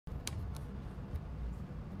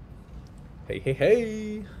Hey, hey,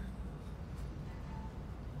 hey.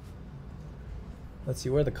 Let's see,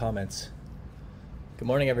 where are the comments? Good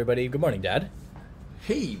morning, everybody. Good morning, Dad.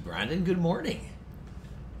 Hey, Brandon. Good morning.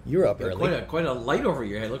 You're up early. Quite a light over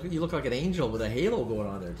your head. You look like an angel with a halo going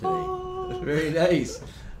on there today. Oh. Very nice.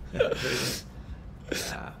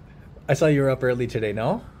 Yeah. I saw you were up early today,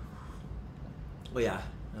 no? Well, yeah.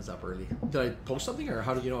 I was up early. Did I post something, or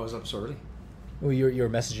how did you know I was up so early? Well, you were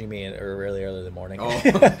messaging me really early in the morning. Oh.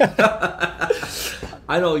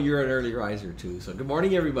 I know you're an early riser, too. So good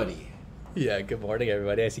morning, everybody. Yeah, good morning,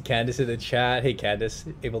 everybody. I see Candace in the chat. Hey, Candace,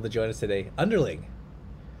 able to join us today. Underling.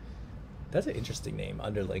 That's an interesting name,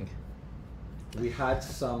 Underling. We had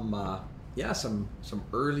some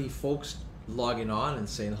early folks logging on and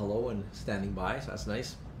saying hello and standing by, so that's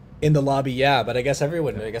nice. In the lobby, yeah, but I guess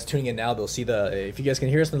everyone, tuning in now, they'll see if you guys can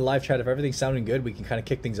hear us in the live chat, if everything's sounding good, we can kind of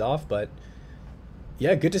kick things off, but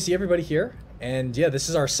yeah, good to see everybody here. And yeah, this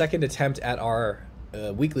is our second attempt at our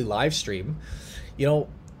weekly live stream. You know,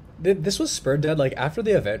 this was spurred, Dad, like after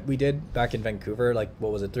the event we did back in Vancouver, like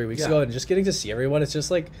what was it, 3 weeks ago, and just getting to see everyone, it's just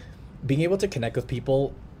like being able to connect with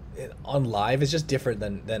people on live is just different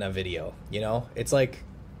than a video, you know? It's like,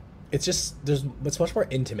 it's much more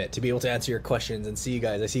intimate to be able to answer your questions and see you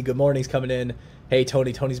guys. I see good mornings coming in. Hey,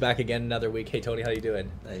 Tony's back again another week. Hey, Tony, how you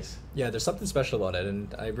doing? Nice. Yeah, there's something special about it,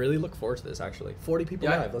 and I really look forward to this, actually. 40 people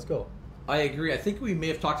live. Let's go. I agree. I think we may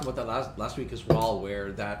have talked about that last week as well,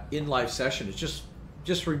 where that in-live session is just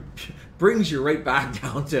brings you right back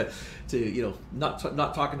down to not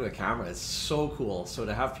talking to a camera. It's so cool. So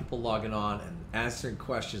to have people logging on and answering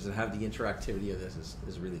questions and have the interactivity of this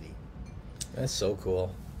is really neat. That's so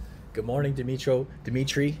cool. Good morning,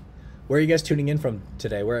 Dimitri. Where are you guys tuning in from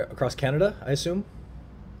today? We're across Canada, I assume?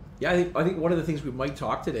 Yeah, I think one of the things we might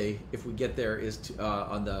talk today, if we get there, is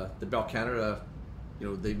on the Bell Canada. You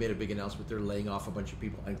know, they made a big announcement. They're laying off a bunch of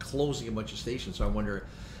people and closing a bunch of stations. So I wonder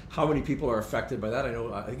how many people are affected by that.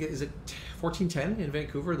 I think is it 1410 in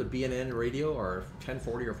Vancouver, the BNN radio, or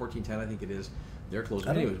 1040 or 1410, I think it is. They're closing.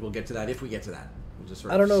 Anyways, we'll get to that if we get to that. We'll just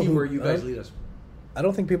sort of see where you guys lead us. I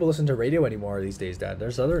don't think people listen to radio anymore these days, Dad.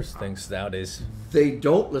 There's other things nowadays. They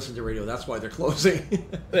don't listen to radio. That's why they're closing.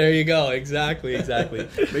 There you go. Exactly.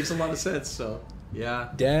 Makes a lot of sense. So, yeah.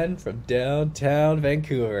 Dan from downtown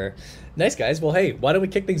Vancouver. Nice, guys. Well, hey, why don't we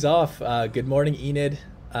kick things off? Good morning, Enid.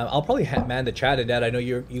 I'll probably man the chat, and Dad, I know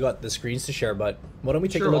you got the screens to share, but why don't we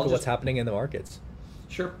take a look at what's happening in the markets?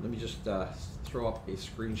 Sure. Let me just throw up a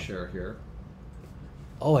screen share here.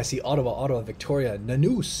 Oh, I see Ottawa, Victoria,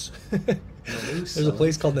 Nanoose. There's a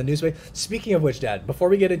place called Nanoose. Speaking of which, Dad, before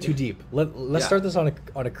we get in too deep, let's start this on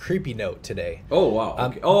a creepy note today. Oh, wow.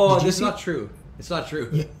 Okay. This is not true. It's not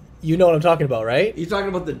true. You know what I'm talking about, right? You talking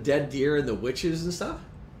about the dead deer and the witches and stuff?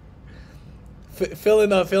 Fill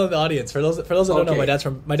in the audience. For those that don't know, my dad's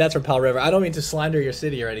from Powell River. I don't mean to slander your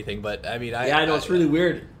city or anything, but I mean, I know it's really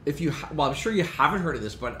weird. I'm sure you haven't heard of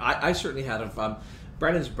this, but I certainly had of.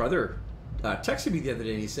 Brandon's brother texted me the other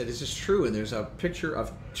day, and he said, "Is this true?" And there's a picture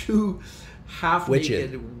of two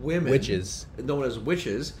half-naked women, witches, known as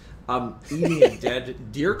witches, eating a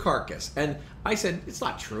dead deer carcass. And I said, "It's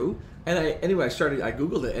not true." And I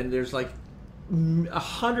Googled it, and there's like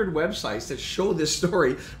 100 websites that show this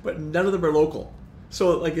story, but none of them are local.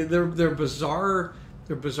 So like they're bizarre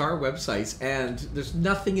websites, and there's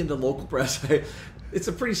nothing in the local press. It's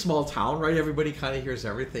a pretty small town, right? Everybody kind of hears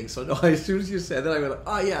everything. So no, as soon as you said that, I went,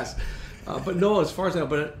 "Oh yes." But no, as far as I know,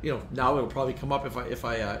 but now it'll probably come up if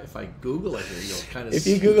I Google it here. Kind of. If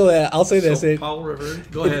you Google it, I'll say this: Powell River.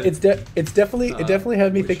 Go ahead. It definitely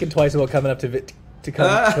had me thinking twice about coming up to come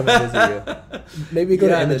and visit you. Maybe go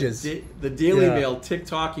to images. The Daily Mail,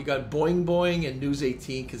 TikTok. You got Boing Boing and News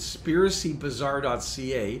 18,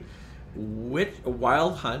 conspiracybizarre.ca,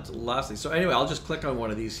 Wild Hunt. Lastly, so anyway, I'll just click on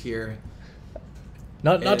one of these here.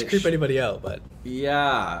 Not to creep anybody out, but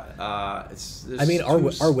yeah,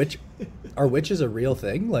 are witches a real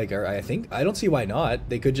thing? Like, I don't see why not.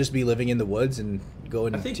 They could just be living in the woods and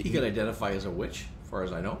going. I think you can identify as a witch, as far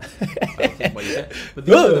as I know. I don't think but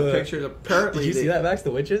these are the pictures. Apparently, did you see that, Max? The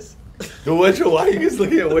witches. The witch? Why are you guys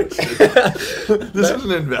looking at witches? This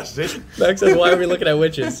isn't investing. Max says, "Why are we looking at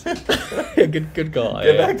witches?" Good call.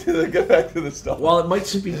 Get back to the stuff. Well, it might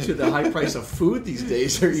speak to the high price of food these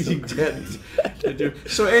days. They're eating dead.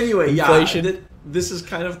 So anyway, inflation. This is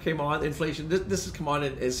kind of came on. Inflation. This has come on,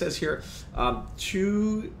 and it says here,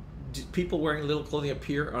 two people wearing little clothing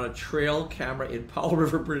appear on a trail camera in Powell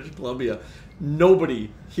River, British Columbia. Nobody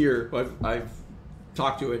here who I've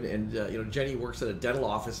talked to, and Jenny works at a dental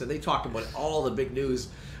office, and they talk about all the big news,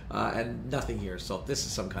 and nothing here. So this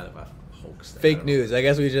is some kind of a hoax. Fake news. I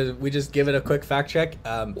guess we just give it a quick fact check.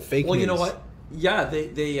 Fake news. Well, you know what? Yeah,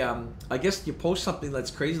 they I guess you post something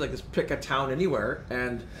that's crazy like this, pick a town anywhere,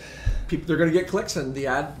 and people, they're going to get clicks, and the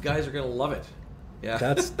ad guys are going to love it. Yeah,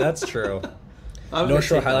 That's true. I'm North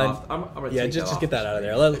Shore gonna take that Highland. off. I'm gonna Yeah, take just off. get that out of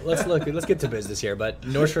there. Let's get to business here. But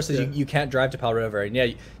North Shore says you can't drive to Powell River, and yeah,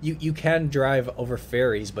 you can drive over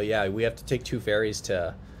ferries, but yeah, we have to take 2 ferries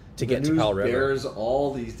to get to Powell River. Bears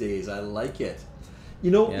all these days. I like it.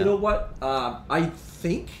 You know what? I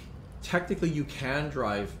think technically you can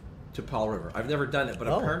drive to Powell River. I've never done it, but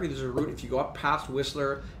apparently there's a route if you go up past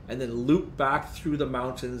Whistler and then loop back through the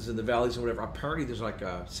mountains and the valleys and whatever. Apparently there's like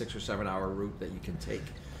a 6 or 7 hour route that you can take.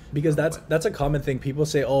 Because that's a common thing. People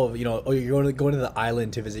say, you're going to the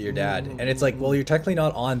island to visit your dad, and it's like, well, you're technically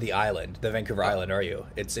not on the island, the Vancouver Island, are you?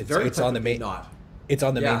 It's on the main. Not. It's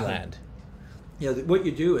on the mainland. Yeah, what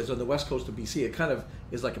you do is on the west coast of BC, it kind of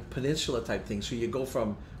is like a peninsula type thing. So you go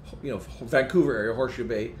from, Vancouver area, Horseshoe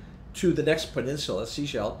Bay, to the next peninsula,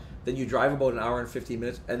 Seychelles. Then you drive about an hour and 15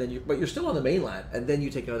 minutes, and then but you're still on the mainland, and then you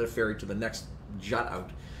take another ferry to the next jut out.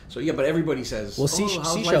 So yeah, but everybody says, how's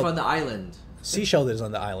life on the island? Seychelles is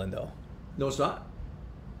on the island, though. No, it's not.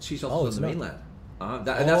 Seychelles is on the mainland. And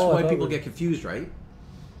that's I why thought people get confused, right?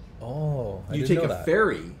 You take a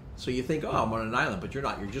ferry, so you think, I'm on an island, but you're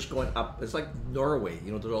not. You're just going up. It's like Norway.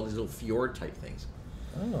 There's all these little fjord type things.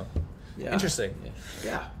 Oh, yeah. Interesting.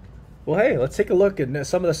 Yeah. Well, hey, let's take a look at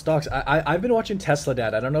some of the stocks. I've been watching Tesla,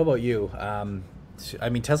 Dad. I don't know about you.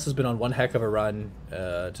 Tesla's been on one heck of a run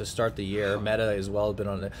to start the year. Meta as well has been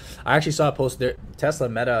on it. I actually saw a post there. Tesla,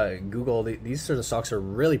 Meta, Google, these sort of stocks are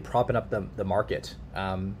really propping up the market.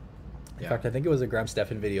 In fact, I think it was a Graham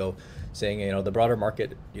Stephan video saying, the broader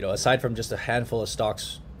market, aside from just a handful of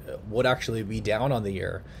stocks, would actually be down on the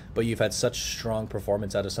year. But you've had such strong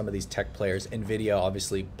performance out of some of these tech players. Nvidia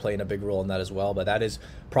obviously playing a big role in that as well. But that is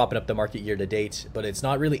propping up the market year to date. But it's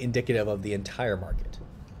not really indicative of the entire market.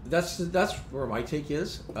 That's where my take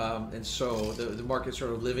is, and so the market's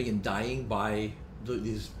sort of living and dying by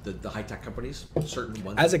the high tech companies, certain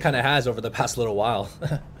ones. As it kind of has over the past little while.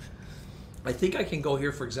 I think I can go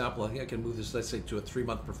here, for example. I think I can move this, let's say, to a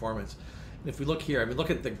 3-month performance. And if we look here, look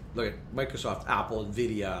at Microsoft, Apple,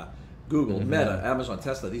 Nvidia, Google, Meta, Amazon,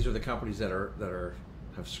 Tesla. These are the companies that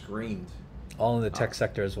have screamed. All in the tech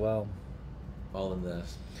sector as well. All in the.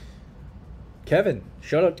 Kevin,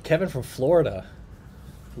 shout out to Kevin from Florida.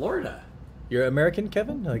 Florida. You're American,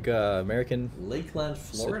 Kevin? Like American? Lakeland,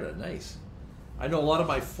 Florida. Nice. I know a lot of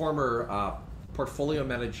my former portfolio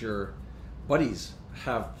manager buddies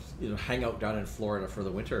have hang out down in Florida for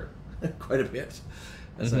the winter quite a bit.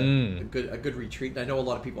 That's a good retreat. And I know a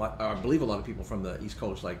lot of people. I believe a lot of people from the East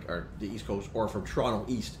Coast, or the East Coast, or from Toronto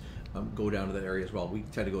East, go down to that area as well. We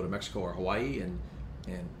tend to go to Mexico or Hawaii and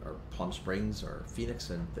or Palm Springs or Phoenix,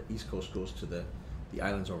 and the East Coast goes to the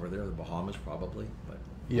islands over there, the Bahamas probably, but.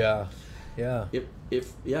 Yeah.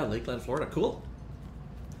 If Lakeland, Florida, cool.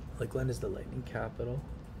 Lakeland is the lightning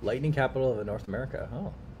capital of North America.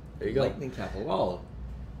 Oh, there you go. Lightning capital. Well,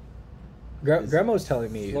 Grandma was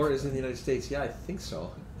telling me Florida's in the United States. Yeah, I think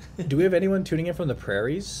so. Do we have anyone tuning in from the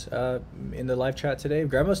prairies in the live chat today?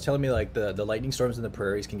 Grandma was telling me like the lightning storms in the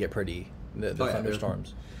prairies can get pretty. The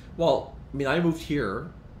thunderstorms. Well, I moved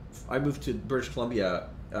here. I moved to British Columbia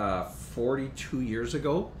 42 years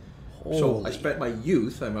ago. So I spent my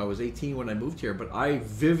youth, I was 18 when I moved here, but I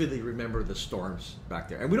vividly remember the storms back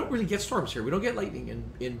there. And we don't really get storms here. We don't get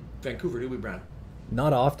lightning in Vancouver, do we, Brad?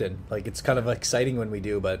 Not often. Like, it's kind of exciting when we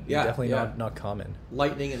do, but definitely not common.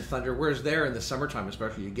 Lightning and thunder, whereas there in the summertime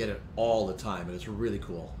especially, you get it all the time, and it's really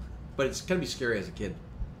cool. But it's going to be scary as a kid.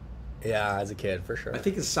 Yeah, as a kid, for sure. I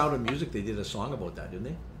think in Sound of Music they did a song about that,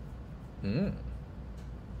 didn't they?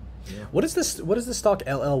 Yeah. What is this? What is the stock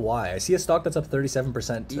LLY? I see a stock that's up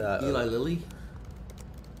 37%. Eli Lilly.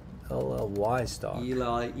 LLY stock.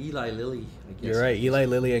 Eli Lilly. I guess. You're right. Eli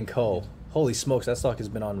Lilly and Co. Holy smokes, that stock has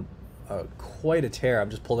been on quite a tear.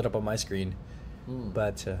 I'm just pulling it up on my screen.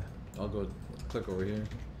 But I'll go click over here.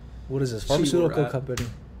 What is this? Pharmaceutical company.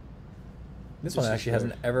 This one actually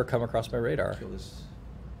hasn't ever come across my radar.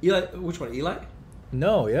 Eli, which one? Eli?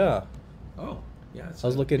 No, yeah. Oh. Yeah, I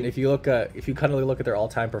was looking. If you kind of look at their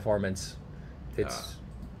all-time performance, it's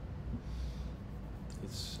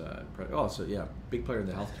big player in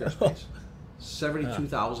the healthcare space.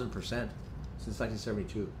 72,000% since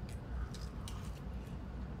 1972.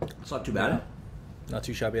 It's not too bad. Not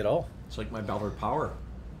too shabby at all. It's like my Ballard Power.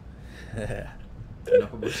 Went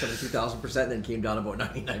up about 72,000%, then came down about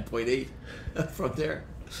 99.8 from there.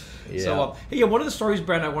 Yeah. So, one of the stories,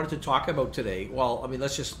 Brent, I wanted to talk about today. Well,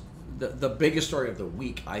 let's just. The biggest story of the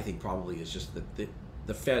week, I think, probably is just that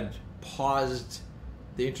the Fed paused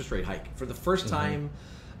the interest rate hike for the first time.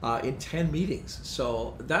 in 10 meetings.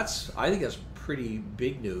 So I think that's pretty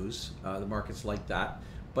big news. The markets like that.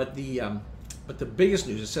 But the biggest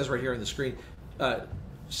news, it says right here on the screen,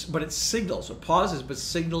 but it signals, it pauses, but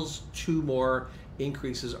signals 2 more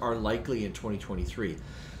increases are likely in 2023.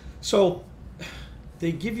 So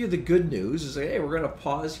they give you the good news, is like, hey, we're going to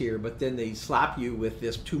pause here, but then they slap you with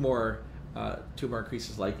this 2 more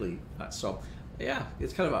increases likely. So yeah,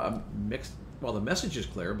 it's kind of a mixed. Well, the message is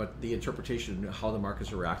clear, but the interpretation of how the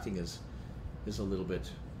markets are reacting is a little bit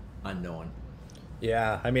unknown.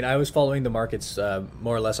 Yeah, I mean, I was following the markets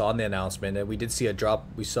more or less on the announcement, and we did see a drop.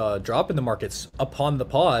 We saw a drop in the markets upon the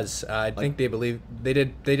pause. I think they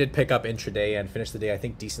did pick up intraday and finish the day, I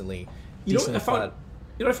think, decently. You know what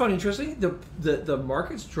I found interesting? The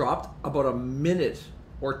markets dropped about a minute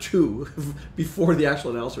or 2 before the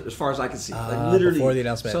actual announcement, as far as I can see. Like literally before the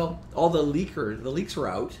announcement. So all the leaks were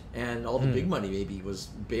out, and all the big money maybe was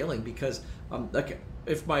bailing because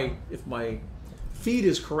if my feed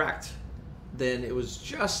is correct, then it was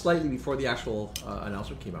just slightly before the actual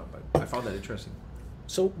announcement came out. But I found that interesting.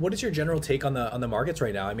 So what is your general take on the markets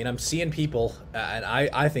right now? I mean, I'm seeing people, and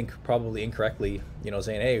I think probably incorrectly,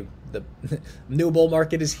 saying, hey, the new bull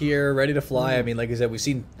market is here, ready to fly. I mean, like I said, we've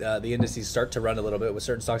seen the indices start to run a little bit with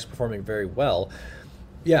certain stocks performing very well.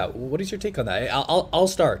 Yeah, what is your take on that? I'll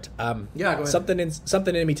start. Yeah, go ahead.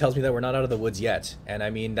 Something in me tells me that we're not out of the woods yet, and I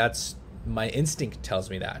mean that's my instinct tells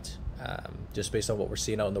me that, just based on what we're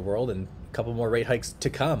seeing out in the world, and a couple more rate hikes to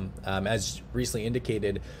come, as recently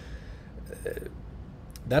indicated.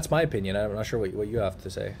 That's my opinion. I'm not sure what you have to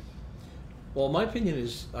say. Well, my opinion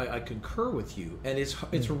is I concur with you, and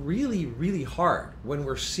it's really, really hard when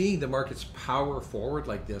we're seeing the markets power forward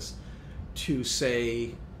like this to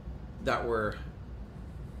say that we're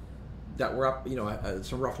up,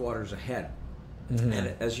 some rough waters ahead. Mm-hmm.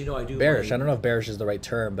 And as you know, I do bearish. I don't know if bearish is the right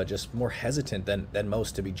term, but just more hesitant than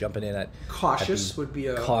most to be jumping in at cautious would be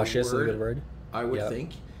a cautious word, is a good word. I would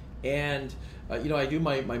think, and I do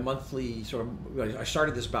my monthly sort of. I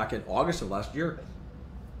started this back in August of last year.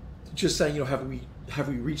 Just saying, have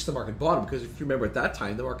we reached the market bottom? Because if you remember at that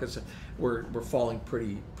time, the markets were falling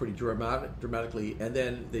pretty dramatically, and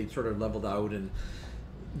then they sort of leveled out. And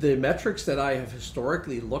the metrics that I have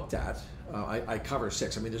historically looked at, I cover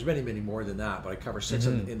 6. I mean, there's many more than that, but I cover 6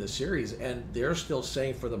 in the series, and they're still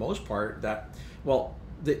saying for the most part that, well,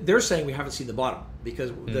 they're saying we haven't seen the bottom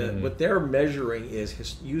because what they're measuring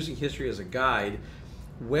is using history as a guide.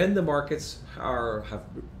 When the markets have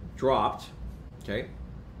dropped, okay.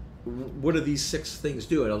 What do these 6 things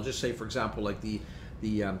do? And I'll just say, for example, like the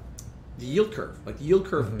yield curve. Like the yield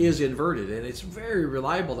curve is inverted, and it's very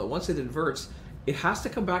reliable that once it inverts, it has to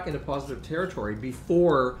come back into positive territory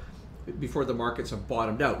before the markets have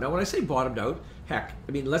bottomed out. Now, when I say bottomed out, heck,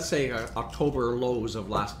 I mean, let's say October lows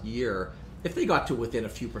of last year. If they got to within a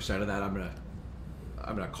few percent of that, I'm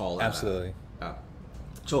gonna call that. Absolutely.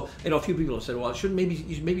 So a few people have said, well, maybe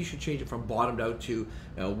you should change it from bottomed out to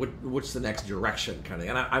what's the next direction kind of.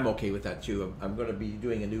 And I'm okay with that too. I'm going to be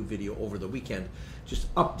doing a new video over the weekend,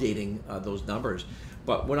 just updating those numbers.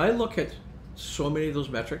 But when I look at so many of those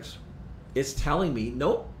metrics, it's telling me,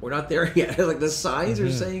 nope, we're not there yet. Like the signs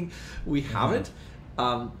are saying we haven't,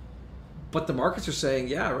 but the markets are saying,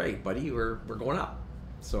 yeah, right, buddy, we're going up.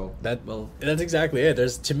 So that's exactly it.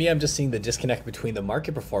 To me, I'm just seeing the disconnect between the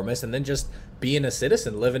market performance and then just being a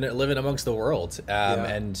citizen, living amongst the world.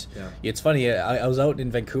 It's funny. I was out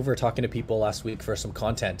in Vancouver talking to people last week for some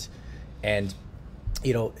content, and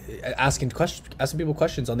asking people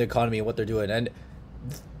questions on the economy and what they're doing. And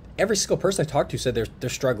every single person I talked to said they're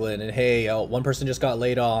struggling. And hey, one person just got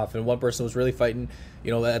laid off, and one person was really fighting,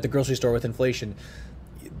 at the grocery store with inflation.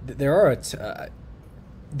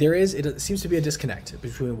 It seems to be a disconnect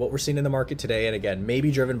between what we're seeing in the market today, and again,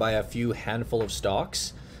 maybe driven by a few handful of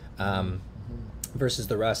stocks, versus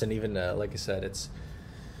the rest. And even like I said, it's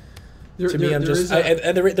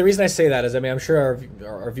the reason I say that is, I mean, I'm sure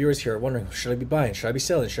our viewers here are wondering, should I be buying? Should I be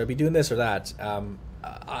selling? Should I be doing this or that?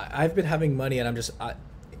 I've been having money, and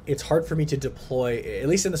it's hard for me to deploy, at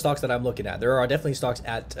least in the stocks that I'm looking at. There are definitely stocks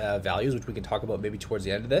at values, which we can talk about maybe towards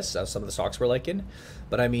the end of this. Some of the stocks we're liking,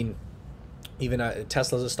 but I mean, even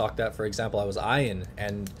Tesla's a stock that, for example, I was eyeing,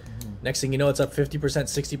 and next thing you know, it's up 50%,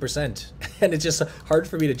 60%, and it's just hard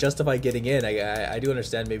for me to justify getting in. I do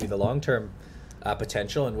understand maybe the long-term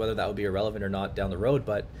potential and whether that would be irrelevant or not down the road,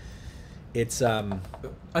 but it's. I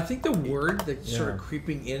think the word that's sort of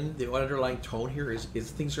creeping in, the underlying tone here is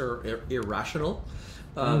things are irrational,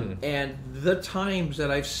 and the times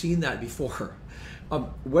that I've seen that before,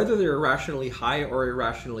 whether they're irrationally high or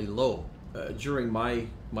irrationally low, during my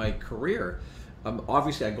career.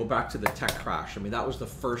 Obviously, I go back to the tech crash. I mean, that was the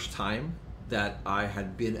first time that I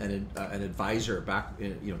had been an advisor back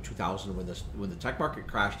in 2000 when the tech market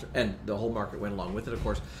crashed and the whole market went along with it, of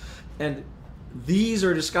course. And these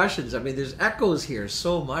are discussions. I mean, there's echoes here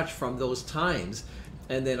so much from those times.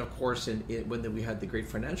 And then, of course, when we had the great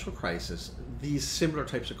financial crisis, these similar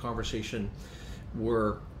types of conversation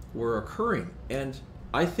were occurring. And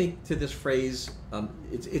I think to this phrase,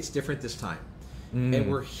 it's different this time.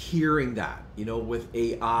 And we're hearing that, with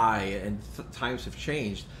AI and times have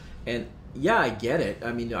changed. And yeah, I get it.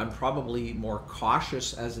 I mean, I'm probably more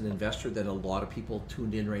cautious as an investor than a lot of people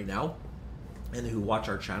tuned in right now and who watch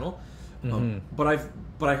our channel. But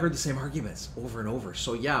I heard the same arguments over and over.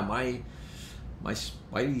 So yeah, my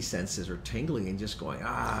spidey senses are tingling and just going,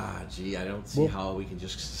 gee, I don't see how we can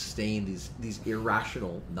just sustain these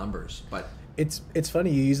irrational numbers. But it's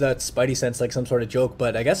funny you use that spidey sense like some sort of joke,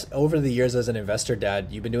 but I guess over the years as an investor, Dad,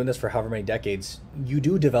 you've been doing this for however many decades, you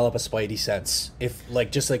do develop a spidey sense, if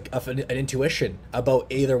an intuition about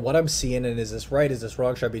either what I'm seeing and is this right, is this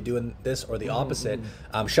wrong, should I be doing this or the opposite.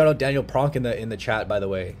 Shout out Daniel Pronk in the chat, by the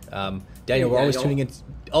way. Daniel, we're always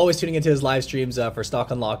tuning into his live streams for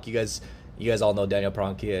Stock Unlock. You guys all know Daniel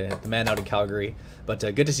Pronk, the man out in Calgary. But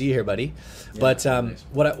good to see you here, buddy. Yeah, but nice.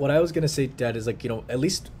 What I was gonna say, Dad, is at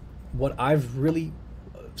least what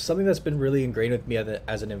something that's been really ingrained with me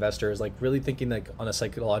as an investor is really thinking on a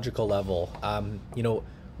psychological level.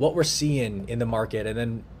 What we're seeing in the market, and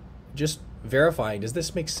then just verifying, does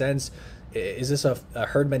this make sense? Is this a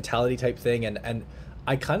herd mentality type thing? And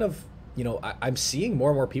I kind of, I'm seeing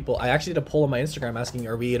more and more people. I actually did a poll on my Instagram asking,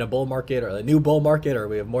 are we in a bull market or a new bull market, or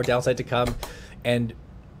we have more downside to come? And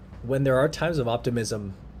when there are times of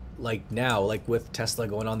optimism, like now, like with Tesla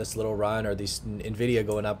going on this little run, or these Nvidia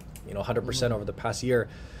going up, 100% over the past year,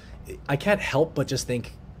 I can't help but just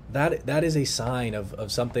think that is a sign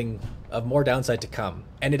of something, of more downside to come.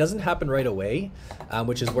 And it doesn't happen right away,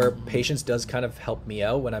 which is where patience does kind of help me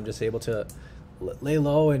out, when I'm just able to lay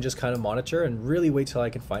low and just kind of monitor and really wait till I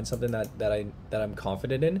can find something that I'm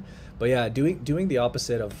confident in. But yeah, doing the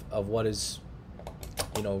opposite of what is,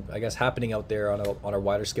 I guess happening out there on a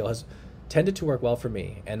wider scale has tended to work well for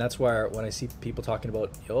me. And that's why when I see people talking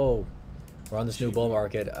about, we're on this new bull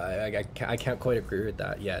market, I can't quite agree with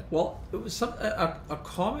that yet. Well, it was a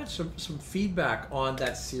comment, some feedback on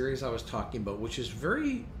that series I was talking about, which is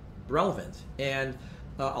very relevant. And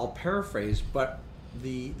I'll paraphrase, but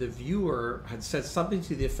the viewer had said something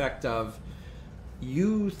to the effect of,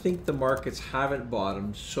 you think the markets haven't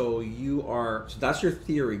bottomed, so that's your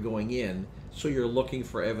theory going in, so you're looking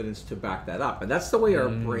for evidence to back that up. And that's the way our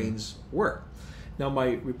brains work. Now,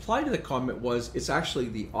 my reply to the comment was, it's actually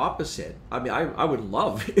the opposite. I mean, I would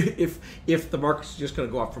love if the market's just going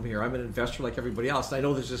to go up from here. I'm an investor like everybody else. And I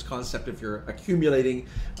know there's this concept, if you're accumulating,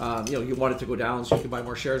 you want it to go down so you can buy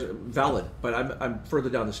more shares, valid. But I'm further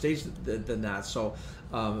down the stage than that. So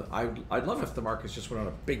I'd love if the markets just went on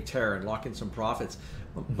a big tear and lock in some profits.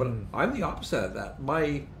 But I'm the opposite of that.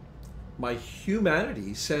 My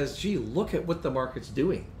humanity says, gee, look at what the market's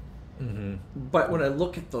doing. But when I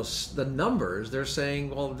look at the numbers, they're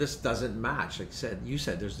saying, well, this doesn't match. Like you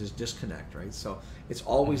said, there's this disconnect, right? So it's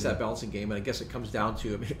always that balancing game. And I guess it comes down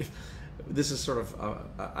to, this is sort of,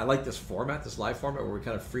 I like this format, this live format, where we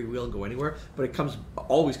kind of freewheel and go anywhere. But it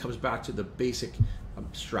always comes back to the basic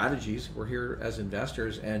strategies. We're here as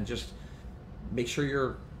investors, and just make sure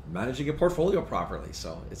you're managing a portfolio properly.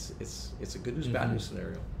 So it's a good news, bad news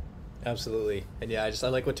scenario. Absolutely. And yeah, I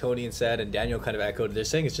like what Tony said, and Daniel kind of echoed. They're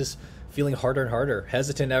saying it's just feeling harder and harder,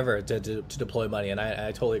 hesitant ever to deploy money, and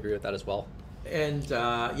I totally agree with that as well. And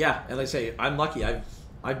and like I say, I'm lucky.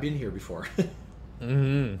 I've been here before.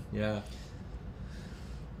 Yeah.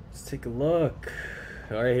 Let's take a look.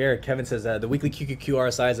 All right, here Kevin says the weekly QQQ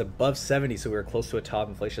RSI is above 70, so we're close to a top.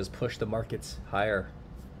 Inflation has pushed the markets higher.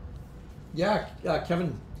 Yeah,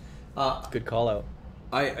 Kevin. Good call out.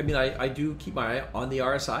 I do keep my eye on the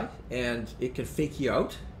RSI, and it can fake you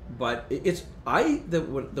out, but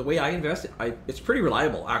the way I invest, it's pretty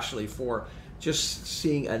reliable actually for just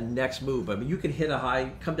seeing a next move. I mean, you can hit a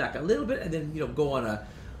high, come back a little bit, and then go on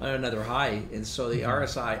another high. And so the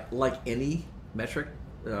RSI, like any metric,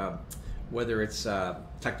 whether it's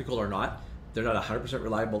technical or not, they're not 100%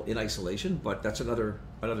 reliable in isolation, but that's another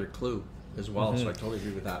clue as well. So I totally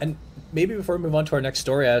agree with that. And maybe before we move on to our next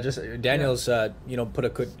story, Daniel's put a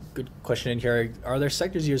good question in here. Are there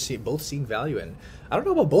sectors you're both seeing value in? I don't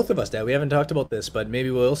know about both of us, Dad. We haven't talked about this, but maybe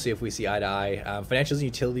we'll see if we see eye to eye. Financials and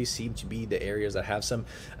utilities seem to be the areas that have some.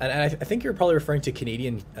 And I think you're probably referring to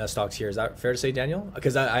Canadian stocks here. Is that fair to say, Daniel?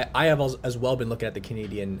 Because I have as well been looking at the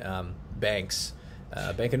Canadian banks.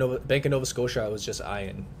 Bank of Nova Scotia, I was just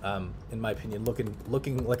eyeing. In my opinion,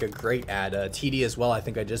 looking like a great ad. TD as well. I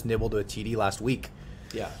think I just nibbled a TD last week.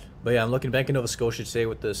 Yeah. But yeah, I'm looking Bank of Nova Scotia today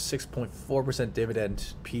with the 6.4%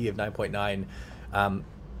 dividend, P of 9.9.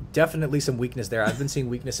 Definitely some weakness there. I've been seeing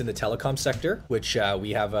weakness in the telecom sector, which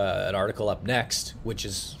we have an article up next, which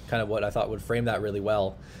is kind of what I thought would frame that really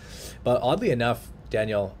well. But oddly enough,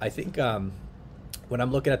 Daniel, I think when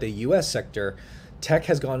I'm looking at the U.S. sector, tech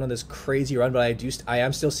has gone on this crazy run, but I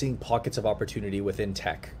am still seeing pockets of opportunity within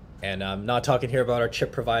tech. And I'm not talking here about our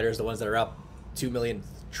chip providers, the ones that are up 2 million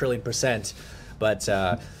trillion %. But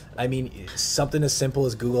I mean, something as simple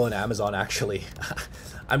as Google and Amazon, actually.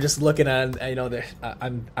 I'm just looking at,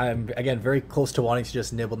 I'm again very close to wanting to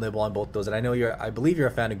just nibble on both those. And I believe you're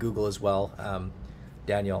a fan of Google as well,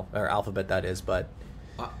 Daniel, or Alphabet that is. But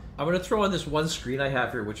I'm going to throw on this one screen I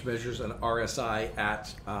have here, which measures an RSI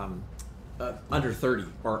at under 30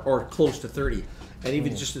 or close to 30. And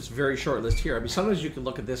even just this very short list here. I mean, sometimes you can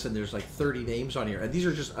look at this and there's like 30 names on here. And these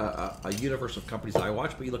are just a universe of companies that I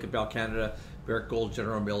watch. But you look at Bell Canada, Barrick Gold,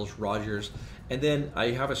 General Mills, Rogers. And then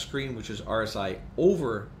I have a screen which is RSI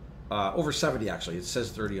over 70, actually. It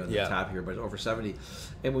says 30 on the tab here, but over 70.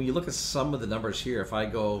 And when you look at some of the numbers here, if I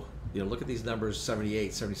go, look at these numbers,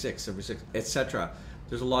 78, 76, 76, etc.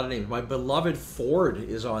 There's a lot of names. My beloved Ford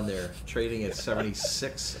is on there, trading at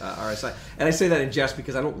 76 RSI. And I say that in jest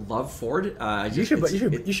because I don't love Ford. You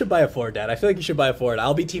should buy a Ford, Dad. I feel like you should buy a Ford.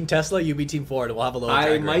 I'll be Team Tesla, you be Team Ford, and we'll have a little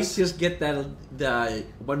I might just get the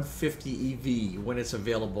 150 EV when it's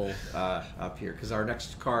available up here, because our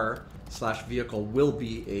next car/vehicle will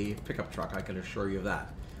be a pickup truck. I can assure you of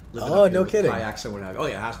that. Oh, no kidding. Kayaks and what have you. Oh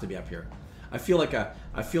yeah, it has to be up here. I feel like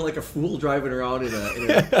a fool driving around in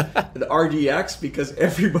an RDX because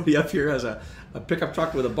everybody up here has a pickup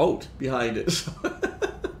truck with a boat behind it. So.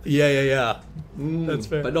 Yeah. That's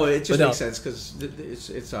fair. But no, it just makes sense because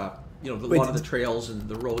it's a lot of the trails and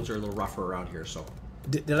the roads are a little rougher around here. So.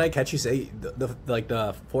 Did I catch you say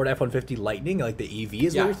the Ford F-150 Lightning, like the EV,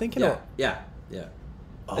 is what you're thinking? Yeah.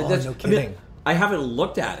 Oh, no kidding. I mean, I haven't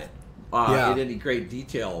looked at it in any great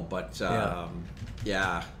detail, but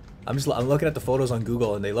yeah. I'm looking at the photos on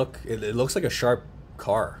Google, and it looks like a sharp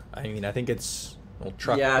car. I mean, I think it's a little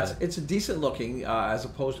truck. Yeah, it's a decent looking as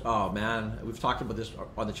opposed. Oh man, we've talked about this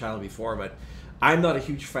on the channel before, but I'm not a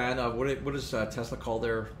huge fan of what does Tesla call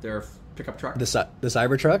their pickup truck? The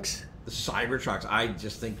Cybertrucks. The Cybertrucks. I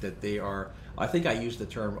just think that they are. I think I used the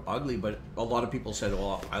term ugly, but a lot of people said,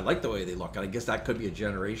 "Well, I like the way they look," and I guess that could be a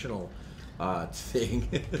generational thing.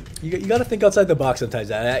 you got to think outside the box sometimes.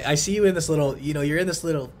 Dad. I see you in this little. You're in this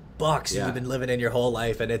little box you've been living in your whole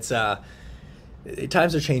life, and it's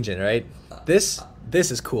times are changing, right? This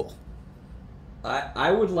is cool.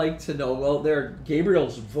 I would like to know. Well,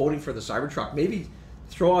 Gabriel's voting for the Cybertruck. Maybe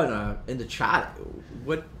throw on in the chat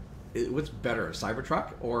what's better, a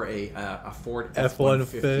Cybertruck or a Ford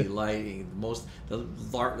F-150 Lightning,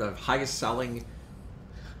 the highest selling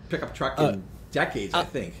pickup truck in decades, I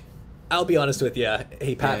think. I'll be honest with you.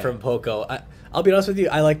 Hey, Pat from Poco. I'll be honest with you.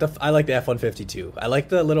 I like the F-150 too. I like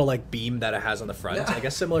the little beam that it has on the front. I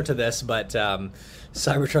guess similar to this, but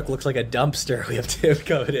Cybertruck looks like a dumpster. We have to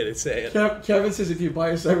come in and say it. Kevin says, if you buy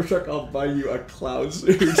a Cybertruck, I'll buy you a cloud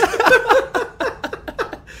suit.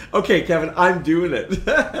 Okay, Kevin, I'm doing it.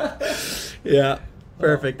 Yeah,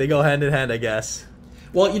 perfect. They go hand in hand, I guess.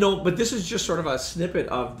 Well, but this is just sort of a snippet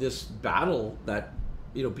of this battle that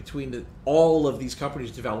between all of these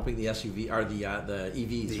companies developing the SUV or the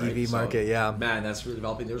EVs, the right? EV market, yeah. Man, that's really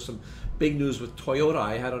developing. There was some big news with Toyota.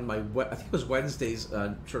 I had on my, I think it was Wednesday's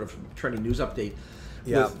sort of trending news update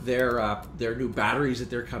with their new batteries that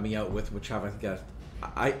they're coming out with, which have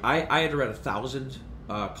I had around 1,000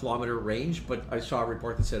 kilometer range, but I saw a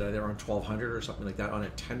report that said they're on 1,200 or something like that on a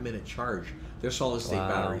 10-minute charge. They're solid state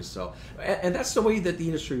batteries. So, and that's the way that the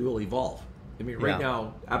industry will evolve. I mean, right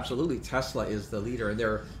now, absolutely, Tesla is the leader, and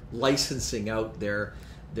they're licensing out their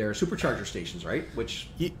supercharger stations, right? Which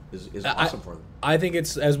is awesome for them. I think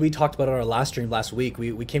it's, as we talked about on our last stream last week,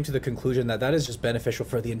 we came to the conclusion that is just beneficial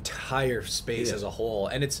for the entire space as a whole.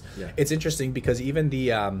 And it's interesting because even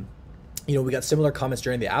the we got similar comments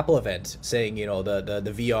during the Apple event saying,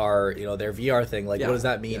 the VR, their VR thing, what does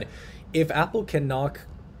that mean? If Apple can knock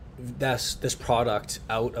this product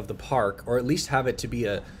out of the park, or at least have it to be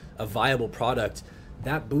a viable product,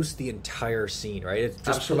 that boosts the entire scene, right? It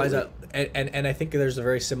just provides and I think there's a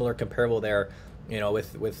very similar comparable there,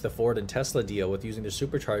 with the Ford and Tesla deal with using their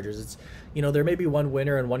superchargers. It's, there may be one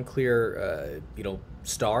winner and one clear,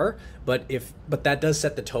 star, but that does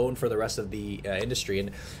set the tone for the rest of the industry.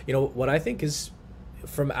 And what I think is,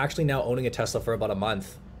 from actually now owning a Tesla for about a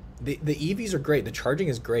month, the EVs are great, the charging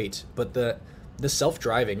is great, but the the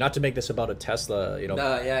self-driving, not to make this about a Tesla,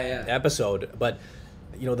 episode, but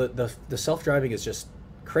the self-driving is just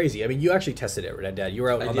crazy. I mean, you actually tested it, right, Dad? You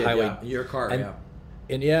were out on the highway. Yeah. Your car,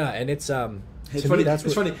 and it's It's funny.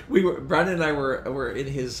 It's funny. Brandon and I were in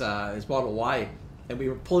his Model Y, and we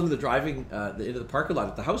were pulling into the parking lot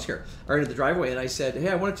at the house here, or into the driveway. And I said, "Hey,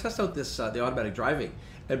 I want to test out this the automatic driving."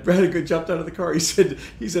 And Brandon jumped out of the car. He said,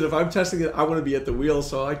 "If I'm testing it, I want to be at the wheel."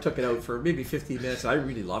 So I took it out for maybe 15 minutes, and I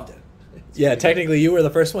really loved it. Yeah, technically you were the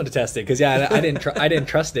first one to test it because I didn't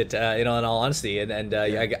trust it. In all honesty, and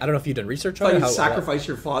I don't know if you've done research on it. You sacrifice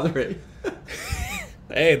your father. Eh?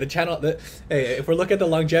 Hey, the channel. If we're looking at the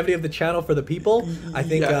longevity of the channel for the people, I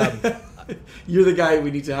think you're the guy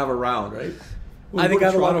we need to have around, right? I think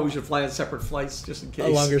Toronto, we should fly on separate flights just in case. A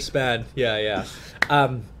longer span. Yeah.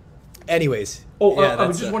 Anyways. I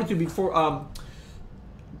just wanted to before.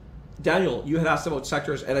 Daniel, you had asked about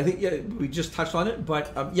sectors, and I think we just touched on it.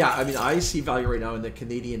 But I see value right now in the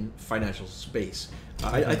Canadian financial space.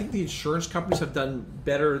 I think the insurance companies have done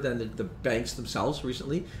better than the banks themselves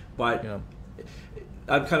recently, but. Yeah.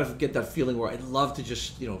 I kind of get that feeling where I'd love to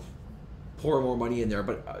just pour more money in there,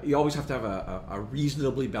 but you always have to have a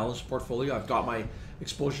reasonably balanced portfolio. I've got my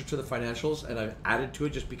exposure to the financials, and I've added to it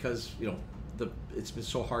just because it's been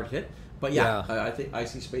so hard hit. But I think I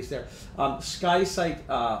see space there. SkySight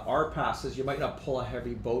R passes. You might not pull a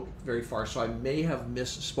heavy boat very far, so I may have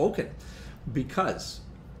misspoken because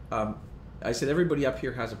I said everybody up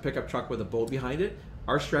here has a pickup truck with a boat behind it.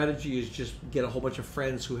 Our strategy is just get a whole bunch of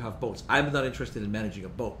friends who have boats. I'm not interested in managing a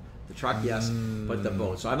boat. The truck, yes, but the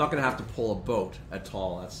boat. So I'm not going to have to pull a boat at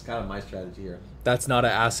all. That's kind of my strategy here. That's not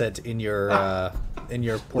an asset in your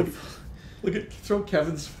portfolio. Throw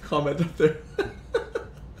Kevin's comment up there.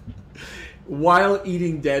 While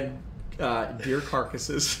eating dead deer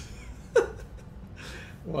carcasses.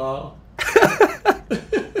 Wow.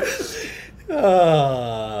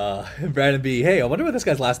 Brandon B. Hey, I wonder what this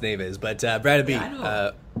guy's last name is, but Brandon B.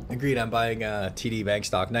 Agreed. I'm buying TD Bank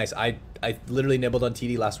stock. Nice. I literally nibbled on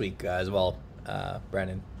TD last week as well,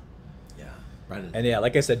 Brandon. Yeah, Brandon. And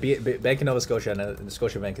like I said, Bank of Nova Scotia and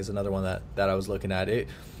Scotiabank is another one that I was looking at.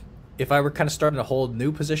 If I were kind of starting a whole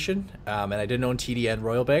new position, and I didn't own TD and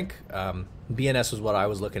Royal Bank, BNS was what I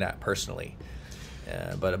was looking at personally.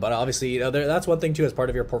 But obviously, that's one thing too. As part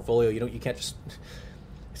of your portfolio, you can't just.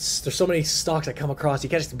 There's so many stocks I come across. You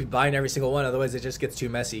can't just be buying every single one. Otherwise, it just gets too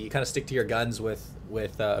messy. You kind of stick to your guns with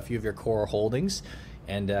a few of your core holdings,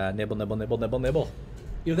 and nibble.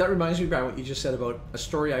 That reminds me about what you just said about a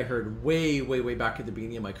story I heard way back at the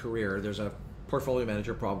beginning of my career. There's a portfolio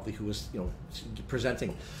manager probably who was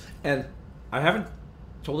presenting, and I haven't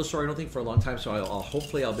told the story I don't think for a long time. So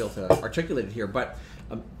hopefully I'll be able to articulate it here. But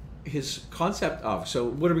his concept of, so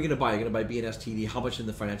what are we going to buy? You're going to buy BNS, TD, how much in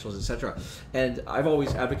the financials, etc. And I've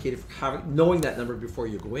always advocated for knowing that number before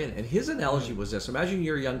you go in. And his analogy was this: imagine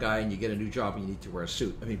you're a young guy and you get a new job and you need to wear a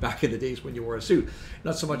suit. I mean, back in the days when you wore a suit,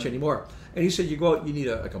 not so much anymore. And he said you go out, you need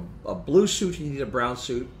a blue suit, you need a brown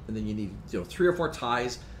suit, and then you need 3 or 4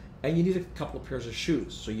 ties, and you need a couple of pairs of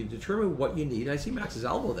shoes. So you determine what you need. I see Max's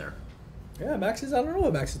elbow there. Yeah, I don't know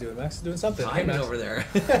what Max is doing. Max is doing something. Hey, Max. Over there.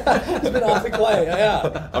 It's been awfully quiet.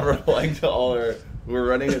 Yeah. I'm replying to we're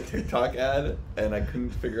running a TikTok ad, and I couldn't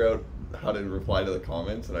figure out how to reply to the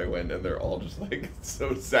comments, and I went, and they're all just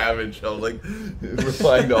so savage. I was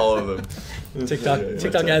replying to all of them.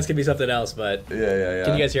 TikTok ads can be something else, but yeah.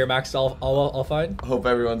 Can you guys hear Max all fine? Hope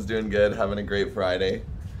everyone's doing good, having a great Friday.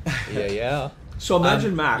 Yeah. So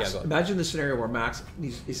imagine Max. Imagine the scenario where Max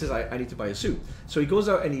he says, "I need to buy a suit." So he goes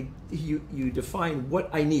out and you define what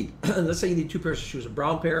I need. Let's say you need 2 pairs of shoes, a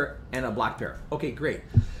brown pair and a black pair. Okay, great.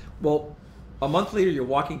 Well, a month later, you're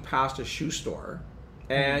walking past a shoe store,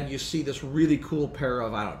 and you see this really cool pair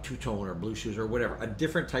of two-tone or blue shoes or whatever, a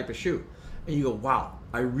different type of shoe, and you go, "Wow,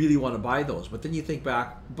 I really want to buy those." But then you think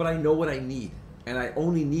back, but I know what I need. And I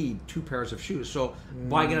only need 2 pairs of shoes. So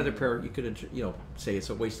buying another pair, you could say it's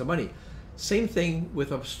a waste of money. Same thing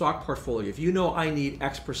with a stock portfolio. If you know I need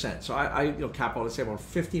X percent, so I cap out and say about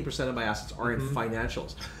 15% of my assets are in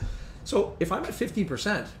financials. So if I'm at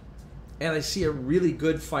 15% and I see a really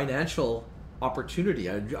good financial opportunity,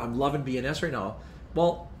 I'm loving BNS right now.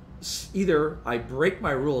 Well, either I break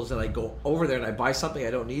my rules and I go over there and I buy something I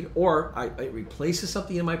don't need, or it replaces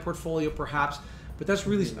something in my portfolio perhaps. But that's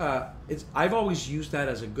really, I've always used that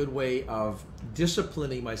as a good way of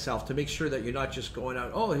disciplining myself to make sure that you're not just going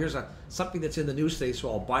out, oh, here's something that's in the news today,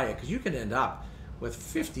 so I'll buy it. Because you can end up with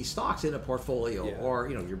 50 stocks in a portfolio, or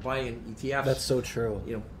you're buying ETFs. That's so true.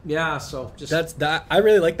 So just I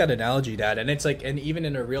really like that analogy, Dad. And it's and even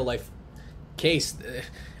in a real life case,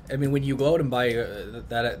 I mean, when you go out and buy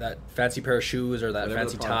that fancy pair of shoes or that Whatever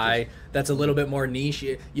fancy the product tie, that's a little bit more niche.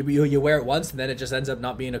 You wear it once and then it just ends up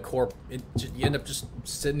not being a core. You end up just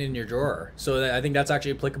sitting in your drawer. So I think that's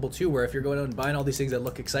actually applicable too. Where if you're going out and buying all these things that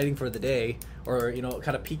look exciting for the day, or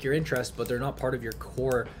kind of pique your interest, but they're not part of your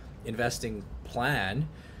core investing plan.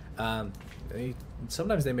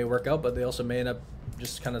 Sometimes they may work out, but they also may end up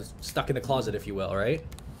just kind of stuck in the closet, if you will, right?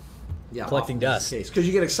 Yeah, collecting dust. Because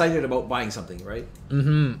you get excited about buying something, right?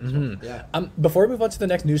 Yeah. Before we move on to the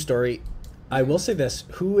next news story, I will say this: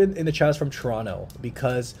 who in the chat is from Toronto?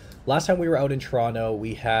 Because last time we were out in Toronto,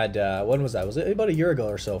 we had when was that? Was it about a year ago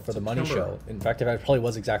or so for the Money Show? In fact, it probably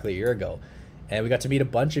was exactly a year ago, and we got to meet a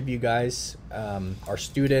bunch of you guys, our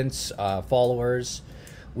students, followers.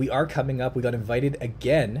 We are coming up. We got invited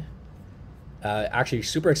again. Actually,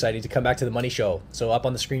 super exciting to come back to the Money Show. So up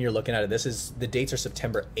on the screen, you're looking at it. The dates are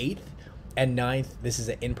September 8th and 9th. This is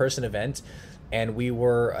an in-person event, and we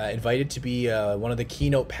were invited to be one of the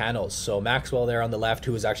keynote panels. So Maxwell there on the left,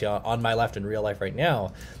 who is actually on my left in real life right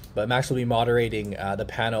now, but Max will be moderating the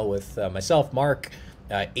panel with myself, Marc,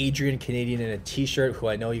 Adrian, Canadian in a t-shirt, who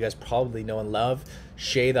I know you guys probably know and love,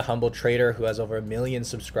 Shay, the humble trader, who has over 1 million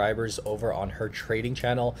subscribers over on her trading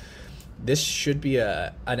channel. This should be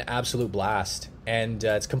an absolute blast, and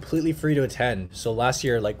it's completely free to attend. So last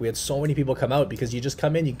year, we had so many people come out because you just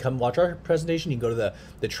come in, you can come watch our presentation, you can go to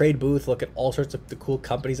the trade booth, look at all sorts of the cool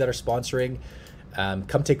companies that are sponsoring,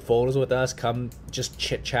 come take photos with us, come just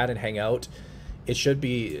chit chat and hang out. It should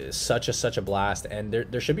be such a blast, and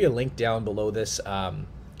there should be a link down below this.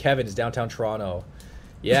 Kevin is downtown Toronto.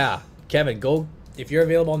 Yeah, Kevin, go if you're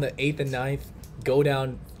available on the 8th and 9th. Go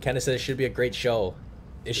down. Kenneth said it should be a great show.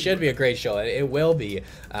 It should be a great show. It will be.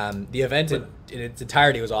 The event in its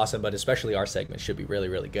entirety was awesome, but especially our segment should be really,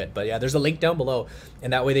 really good. But yeah, there's a link down below,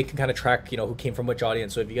 and that way they can kind of track, who came from which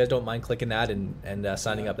audience. So if you guys don't mind clicking that and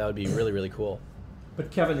signing up, that would be really, really cool.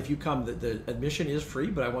 But Kevin, if you come, the admission is free,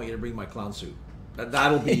 but I want you to bring my clown suit.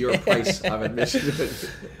 That'll be your price of admission.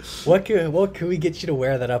 What could we get you to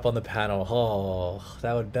wear that up on the panel? Oh,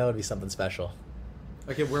 that would be something special.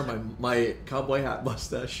 I can wear my cowboy hat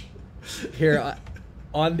mustache. Here.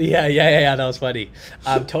 On the yeah, that was funny.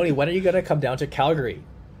 Tony, when are you gonna come down to Calgary?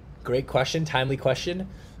 Great question, timely question.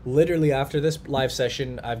 Literally after this live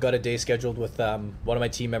session, I've got a day scheduled with one of my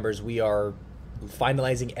team members. We are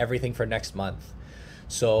finalizing everything for next month.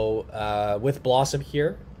 So with Blossom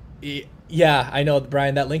here, yeah, I know,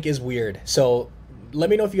 Brian, that link is weird. So let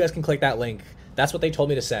me know if you guys can click that link. That's what they told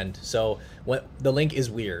me to send. So the link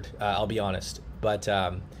is weird, I'll be honest, but.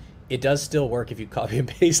 It does still work if you copy and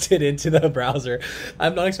paste it into the browser.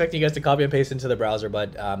 I'm not expecting you guys to copy and paste into the browser,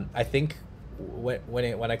 but I think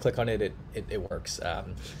when I click on it, it works.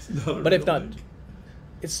 But if not,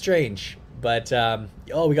 it's strange. But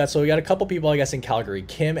we got a couple people, I guess, in Calgary,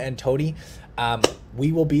 Kim and Tony.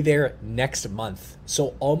 We will be there next month.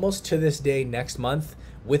 So almost to this day next month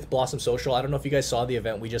with Blossom Social. I don't know if you guys saw the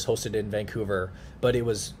event we just hosted in Vancouver, but it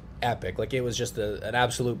was epic. It was just an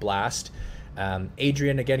absolute blast.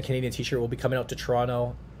 Adrian, again, Canadian t-shirt, will be coming out to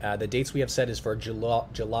Toronto. The dates we have set is for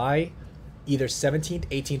July either 17th,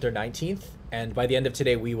 18th, or 19th. And by the end of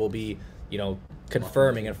today, we will be,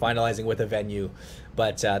 confirming and finalizing with a venue.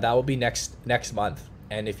 But that will be next month.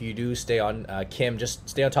 And if you do stay on, Kim, just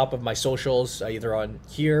stay on top of my socials, either on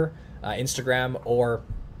here, Instagram, or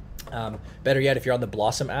better yet, if you're on the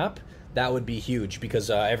Blossom app, that would be huge because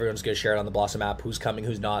everyone's going to share it on the Blossom app. Who's coming,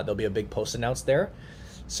 who's not. There'll be a big post announced there.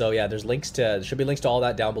 So yeah, there should be links to all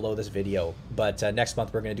that down below this video. But next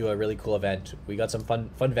month we're going to do a really cool event. We got some fun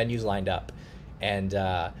venues lined up, and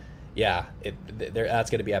that's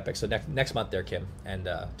going to be epic. So next month there, Kim and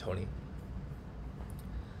Tony.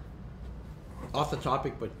 Off the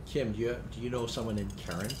topic, but Kim, do you know someone named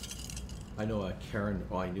Karen? I know a Karen.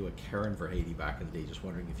 Well, I knew a Karen Verhady back in the day. Just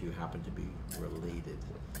wondering if you happen to be related.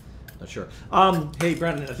 Not sure. Hey,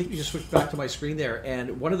 Brandon, I think you just switched back to my screen there.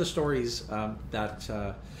 And one of the stories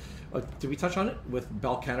did we touch on it with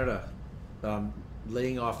Bell Canada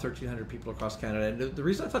laying off 1,300 people across Canada? And the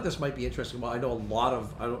reason I thought this might be interesting, well, I know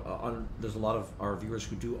there's a lot of our viewers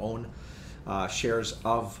who do own shares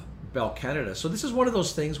of Bell Canada. So this is one of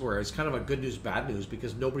those things where it's kind of a good news, bad news,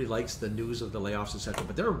 because nobody likes the news of the layoffs, etc.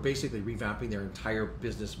 But they're basically revamping their entire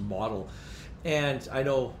business model. And I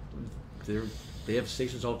know they have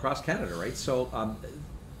stations all across Canada, right? So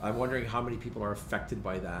I'm wondering how many people are affected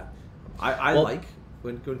by that. I like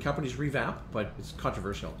when companies revamp, but it's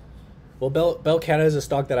controversial. Well, Bell Canada is a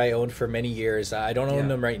stock that I owned for many years. I don't own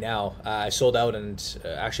them right now. I sold out, and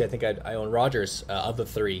actually, I think I own Rogers of the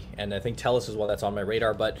three, and I think TELUS is one that's on my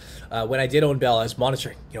radar. But when I did own Bell, I was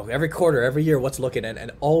monitoring, every quarter, every year, what's looking,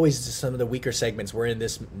 and always some of the weaker segments were in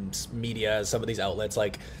this media, some of these outlets.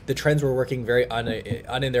 Like the trends were working very un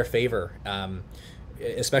in their favor.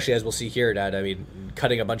 Especially as we'll see here, Dad. I mean,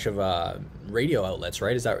 cutting a bunch of radio outlets,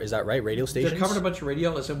 right? Is that right? Radio stations. They're covering a bunch of radio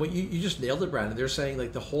outlets, and what you just nailed it, Brandon. They're saying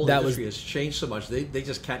like the whole industry has changed so much. They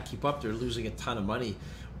just can't keep up. They're losing a ton of money.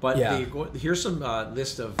 But here's some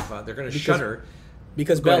list of they're going to shutter.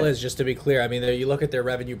 Because Bell is, just to be clear, I mean, you look at their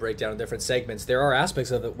revenue breakdown in different segments. There are aspects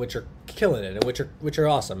of it which are killing it and which are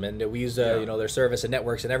awesome, and we use their service and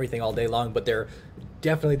networks and everything all day long. But they're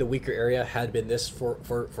definitely the weaker area. Had been this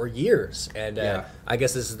for years, and I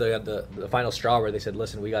guess this is the final straw where they said,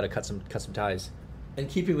 "Listen, we got to cut some ties." And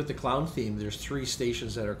keeping with the clown theme, there's 3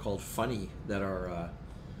 stations that are called funny that are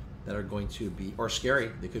going to be, or scary.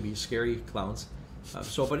 They could be scary clowns.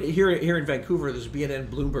 But here in Vancouver, there's BNN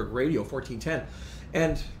Bloomberg Radio 1410.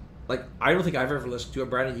 And like I don't think I've ever listened to it.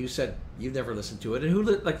 Brandon, you said you've never listened to it, and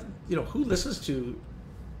who listens to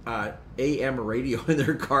AM radio in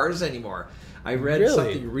their cars anymore? I read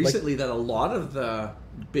something recently that a lot of the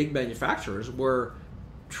big manufacturers were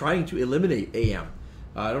trying to eliminate AM.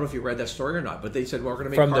 I don't know if you read that story or not, but they said, well, we're going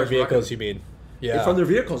to make from cars their vehicles. You mean? Yeah, from their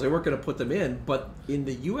vehicles. They weren't going to put them in, but in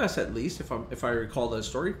the U.S. at least, if I recall the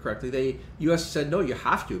story correctly, the U.S. said no, you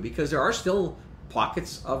have to, because there are still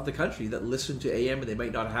pockets of the country that listen to AM and they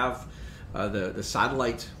might not have the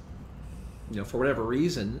satellite, for whatever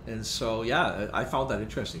reason. And so I found that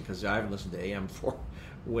interesting because I haven't listened to AM for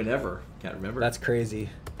whenever, can't remember. That's crazy.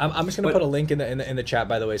 I'm just gonna put a link in the chat,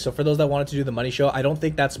 by the way. So for those that wanted to do the money show, I don't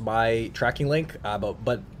think that's my tracking link,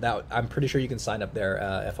 but that I'm pretty sure you can sign up there,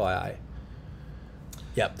 FYI.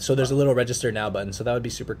 Yep. So there's a little register now button, so that would be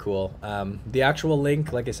super cool. The actual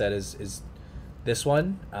link, like I said, is this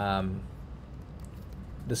one.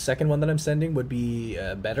 The second one that I'm sending would be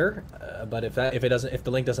better, but if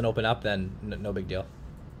the link doesn't open up, then no big deal.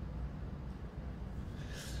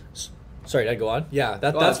 Sorry, did I go on? Yeah,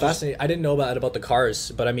 that's fascinating. I didn't know about the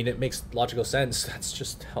cars, but I mean, it makes logical sense. That's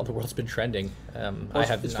just how the world's been trending. I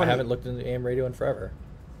haven't looked into AM radio in forever.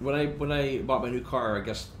 When I bought my new car, I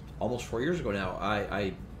guess almost 4 years ago now,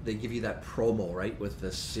 they give you that promo, right, with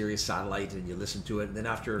the Sirius satellite, and you listen to it, and then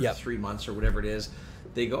after 3 months or whatever it is,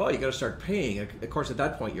 they go, oh, you got to start paying. Of course, at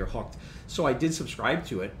that point, you're hooked. So I did subscribe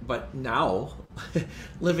to it, but now,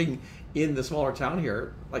 living in the smaller town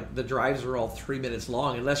here, like the drives are all 3 minutes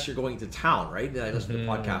long, unless you're going to town, right? And I listen to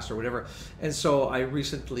podcasts or whatever. And so I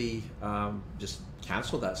recently just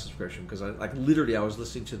canceled that subscription because I was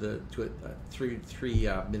listening to it 3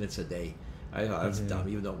 minutes a day. I thought that's dumb,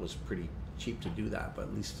 even though it was pretty cheap to do that, but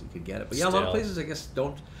at least you could get it. But a lot of places I guess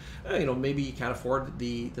don't, maybe you can't afford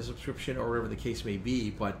the subscription or whatever the case may be,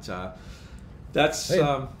 but that's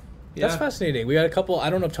that's fascinating. We got a couple. I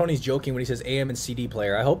don't know if Tony's joking when he says AM and CD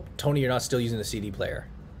player. I hope, Tony, you're not still using the CD player.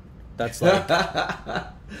 That's like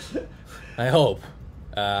I hope.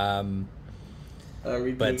 But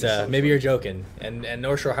maybe you're joking. And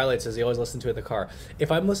North Shore Highlights says he always listens to it in the car.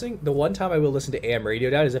 If I'm listening, the one time I will listen to AM radio,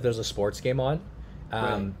 Dad, is if there's a sports game on.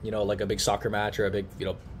 Right. Like a big soccer match or a big,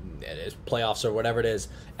 playoffs or whatever it is.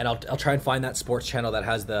 And I'll try and find that sports channel that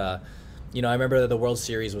has the, I remember the World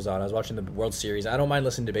Series was on. I was watching the World Series. I don't mind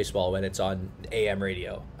listening to baseball when it's on AM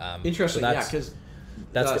radio. Interesting, because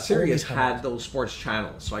Sirius had those sports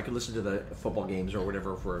channels, so I could listen to the football games or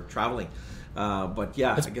whatever if we're traveling. But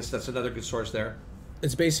I guess that's another good source there.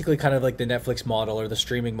 It's basically kind of like the Netflix model or the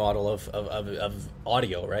streaming model of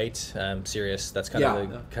audio, right? Sirius, that's kind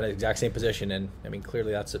of the exact same position, and I mean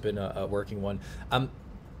clearly that's been a working one.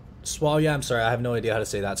 Swayam, sorry, I have no idea how to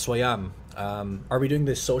say that. Swayam, are we doing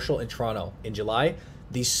this social in Toronto in July?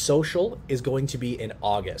 The social is going to be in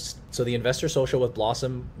August. So the investor social with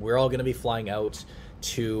Blossom, we're all going to be flying out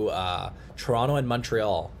to Toronto and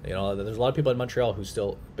Montreal. There's a lot of people in Montreal who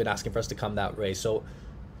still been asking for us to come that way. So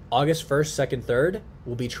August 1st, 2nd, 3rd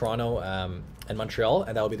will be Toronto and Montreal,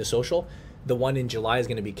 and that will be the social. The one in July is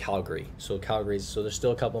going to be Calgary. So there's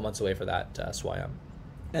still a couple months away for that, Swayam.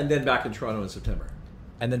 And then back in Toronto in September.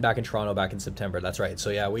 And then back in Toronto, back in September. That's right.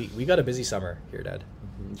 So yeah, we got a busy summer here, Dad.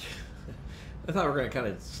 I thought we were going to kind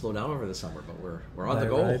of slow down over the summer, but we're on the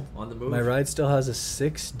go, on the move. My ride still has a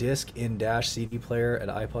 6-disc in-dash CD player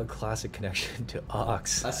and iPod Classic connection to aux.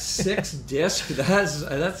 A 6-disc?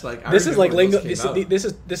 That's like this is like lingo. This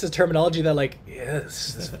is terminology that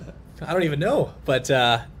I don't even know, but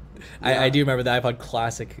I do remember the iPod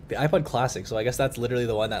Classic. The iPod Classic. So I guess that's literally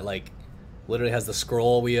the one that literally has the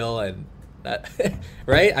scroll wheel and that,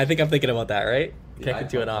 right? I think I'm thinking about that, right? Connected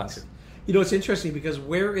to an aux. You know, it's interesting because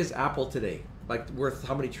where is Apple today? Like, worth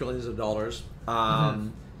how many trillions of dollars?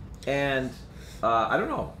 And I don't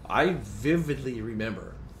know. I vividly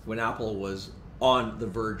remember when Apple was on the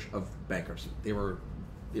verge of bankruptcy. They were,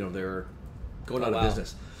 they were going out of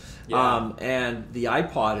business. Yeah. And the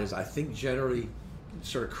iPod is, I think, generally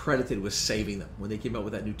sort of credited with saving them when they came out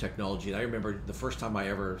with that new technology. And I remember the first time I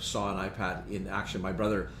ever saw an iPad in action. My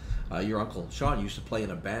brother, your uncle Sean, used to play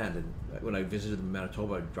in a band, and when I visited them in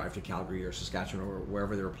Manitoba, I'd drive to Calgary or Saskatchewan or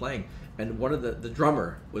wherever they were playing, and one of the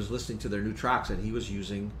drummer was listening to their new tracks, and he was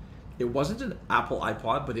using, it wasn't an Apple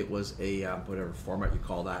iPod, but it was a whatever format you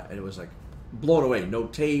call that, and it was like blown away. No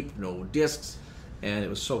tape, no discs, and it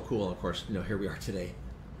was so cool. And of course, here we are today.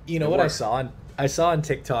 You know what I saw on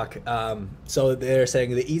TikTok? So they're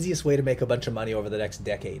saying the easiest way to make a bunch of money over the next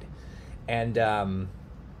decade. And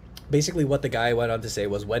basically what the guy went on to say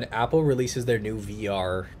was when Apple releases their new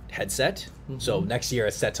VR headset, so next year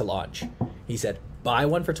it's set to launch, he said, buy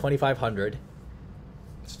one for $2,500,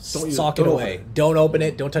 sock it away. Don't open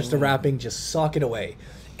it, don't touch the wrapping, just sock it away.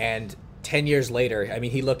 And 10 years later, I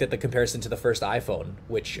mean, he looked at the comparison to the first iPhone,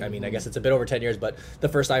 which, I mean, I guess it's a bit over 10 years, but the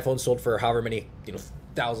first iPhone sold for however many,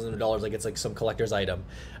 thousands of dollars, like it's like some collector's item.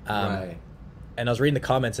 Right. And I was reading the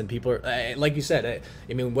comments, and people are, like you said,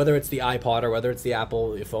 I mean, whether it's the iPod or whether it's the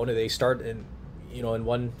Apple phone, they start in, in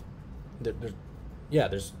one, there's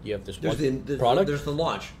one product. There's the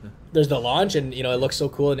launch. There's the launch, and, it looks so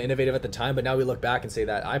cool and innovative at the time, but now we look back and say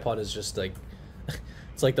that iPod is just like,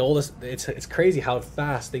 it's like the oldest. It's crazy how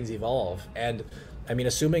fast things evolve. And I mean,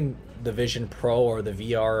 assuming the Vision Pro or the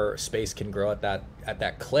VR space can grow at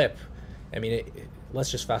that clip, I mean, let's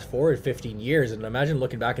just fast forward 15 years and imagine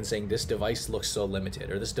looking back and saying this device looks so limited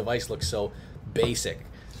or this device looks so basic.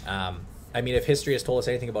 I mean, if history has told us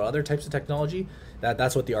anything about other types of technology,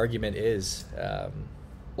 that's what the argument is.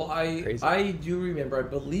 Well, I do remember, I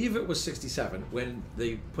believe it was 1967 when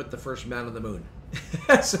they put the first man on the moon.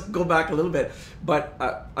 So go back a little bit, but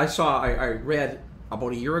I read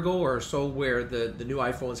about a year ago or so where the new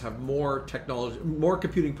iPhones have more technology, more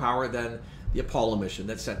computing power than the Apollo mission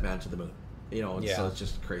that sent man to the moon. So it's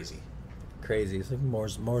just crazy. It's like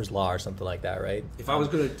Moore's law or something like that, right? If I was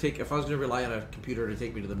going to rely on a computer to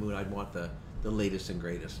take me to the moon, I'd want the latest and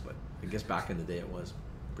greatest. But I guess back in the day, it was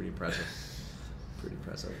pretty impressive.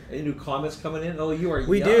 Any new comments coming in? Oh, you are.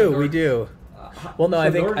 We do. Well, no, so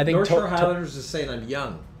I think North Shore Highlanders is saying I'm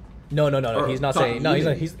young. No. He's not saying. No, he's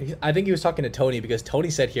not. I think he was talking to Tony because Tony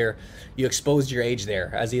said here, you exposed your age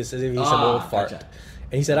there, as if he's an old fart. Gotcha.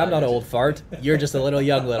 And he said, "I'm not an old fart. You're just a little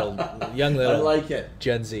young little." I like it.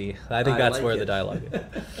 Gen Z. I think that's where the dialogue is.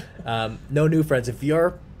 No new friends. If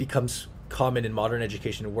VR becomes common in modern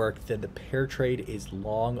education and work, then the pair trade is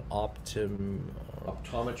long optometry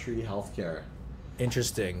healthcare.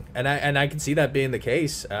 Interesting, and I can see that being the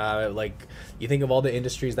case. Like you think of all the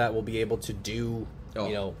industries that will be able to do,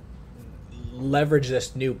 leverage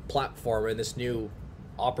this new platform and this new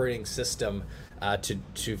operating system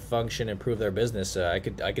to function and improve their business. I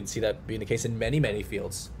could see that being the case in many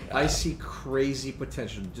fields. I see crazy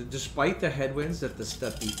potential, despite the headwinds that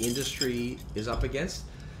the industry is up against.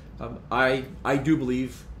 I do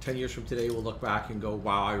believe 10 years from today we'll look back and go,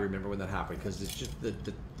 wow, I remember when that happened, because it's just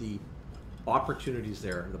the opportunities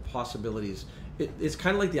there, the possibilities. It's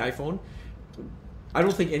kind of like the iPhone. I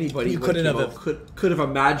don't think anybody could have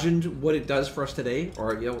imagined what it does for us today,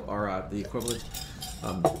 or the equivalent.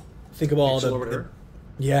 Think of all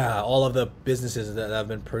all of the businesses that have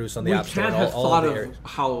been produced on the App Store. We can't have thought of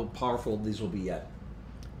how powerful these will be yet.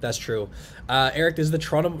 That's true. Eric, is the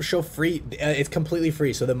Toronto show free? It's completely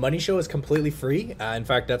free. So the Money Show is completely free. In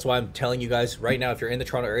fact, that's why I'm telling you guys right now, if you're in the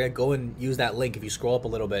Toronto area, go and use that link if you scroll up a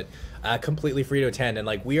little bit. Completely free to attend. And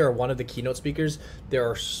we are one of the keynote speakers. There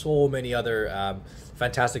are so many other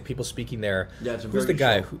fantastic people speaking there. Yeah, it's a Who's the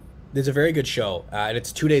guy? It's a very good show, and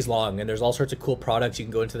it's 2 days long, and there's all sorts of cool products. You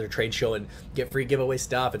can go into their trade show and get free giveaway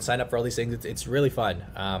stuff and sign up for all these things. It's really fun.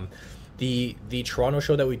 The Toronto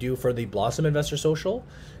show that we do for the Blossom Investor Social,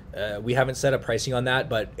 we haven't set up pricing on that,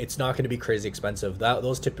 but it's not going to be crazy expensive.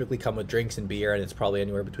 Those typically come with drinks and beer, and it's probably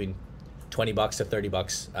anywhere between $20 to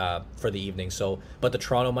 $30 for the evening. So, but the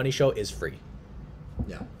Toronto Money Show is free.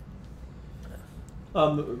 Yeah.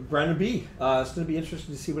 Brandon B. It's going to be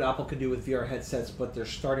interesting to see what Apple can do with VR headsets, but their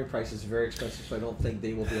starting price is very expensive, so I don't think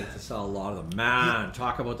they will be able to sell a lot of them. Man,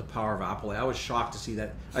 talk about the power of Apple. I was shocked to see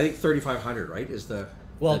that. I think $3,500, right, is the...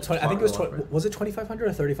 Well, I think it was... Was it $2,500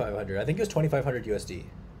 or $3,500? I think it was $2,500 USD.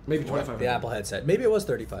 Maybe $2,500. The Apple headset. Maybe it was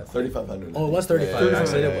 $3,500. $3,500. Oh, it was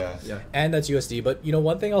 $3,500. Yeah. And that's USD. But,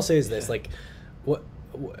 one thing I'll say is this,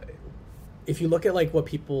 if you look at like what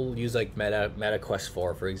people use like Meta Quest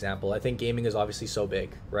for example, I think gaming is obviously so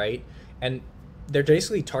big, right? And they're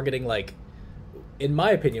basically targeting like, in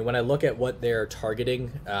my opinion, when I look at what they're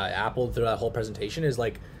targeting, Apple through that whole presentation is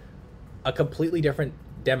like a completely different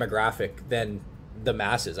demographic than the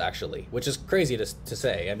masses actually, which is crazy to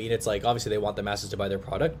say. I mean, it's like obviously they want the masses to buy their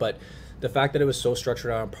product, but the fact that it was so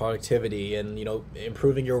structured around productivity and, you know,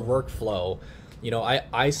 improving your workflow, you know,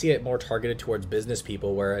 I see it more targeted towards business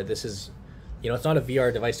people, where this is, you know, it's not a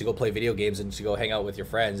VR device to go play video games and to go hang out with your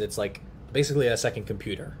friends. It's like basically a second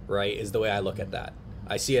computer, right? Is the way I look at that.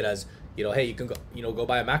 I see it as, you know, hey, you can go, you know, go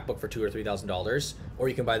buy a MacBook for $2,000 or $3,000, or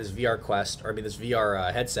you can buy this VR Quest, or I mean this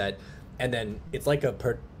VR headset, and then it's like a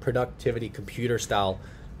productivity computer style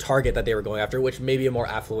target that they were going after, which may be a more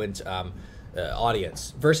affluent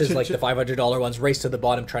audience versus like the $500 ones race to the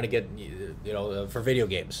bottom trying to get, you know, for video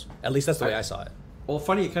games. At least that's the way I saw it. Well,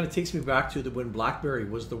 funny, it kind of takes me back to when BlackBerry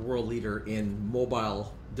was the world leader in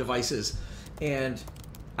mobile devices, and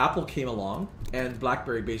Apple came along, and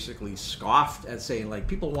BlackBerry basically scoffed at saying, like,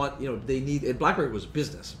 people want, you know, they need, and BlackBerry was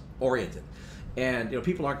business oriented, and, you know,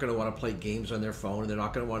 people aren't going to want to play games on their phone, and they're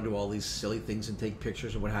not going to want to do all these silly things and take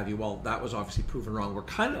pictures and what have you. Well, that was obviously proven wrong. We're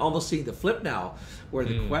kind of almost seeing the flip now, where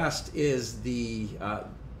the Quest is the,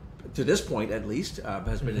 to this point at least,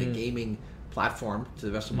 has been a gaming platform, to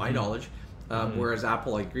the best of my knowledge. Whereas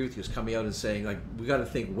Apple, I agree with you, is coming out and saying, like, we got to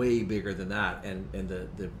think way bigger than that, and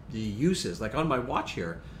the uses, like on my watch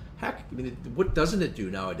here, heck, I mean, what doesn't it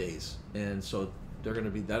do nowadays? And so they're going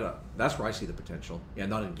to be that. That's where I see the potential. Yeah,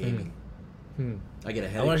 not in gaming. I get a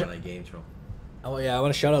headache when I game, so. Oh yeah, I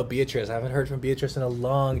want to shout out Beatrice. I haven't heard from Beatrice in a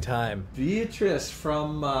long time. Beatrice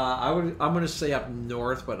from I'm going to say up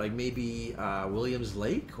north, but like maybe Williams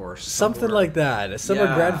Lake or something like that.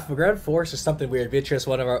 Somewhere Grand Forks or something weird. Beatrice,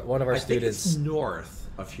 one of our students. Think it's north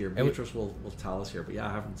of here. Beatrice will tell us here, but yeah,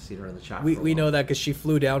 I haven't seen her in the chat. We know that because she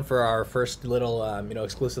flew down for our first little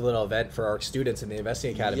exclusive little event for our students in the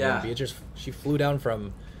Investing Academy. Yeah. And Beatrice, she flew down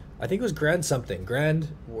from, I think it was Grand,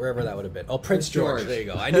 wherever that would have been. Oh, Prince George. There you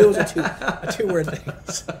go. I knew it was a two word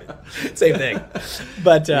thing. Same thing.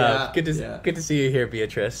 But good to see you here,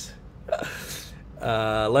 Beatrice.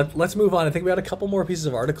 Let's move on. I think we had a couple more pieces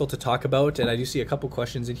of article to talk about, and I do see a couple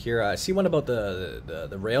questions in here. I see one about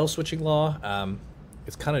the rail switching law.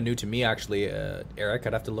 It's kind of new to me, actually, Eric.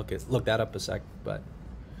 I'd have to look that up a sec, but.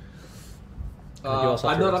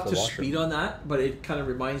 I'm not up to speed on that, but it kind of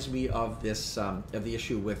reminds me of this of the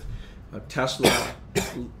issue with Tesla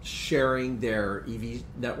sharing their EV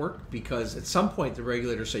network, because at some point the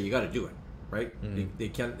regulators say you got to do it, right? They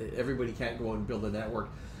can't. Everybody can't go and build a network.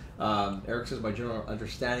 Eric says, my general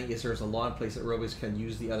understanding is there's a law in place that railways can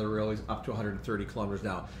use the other railways up to 130 kilometers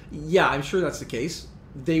now. Yeah, I'm sure that's the case.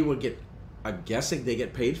 They would get. I'm guessing they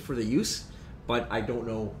get paid for the use, but I don't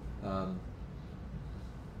know.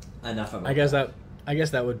 Enough about I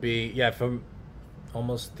guess that would be from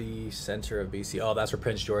almost the center of BC. Oh, that's where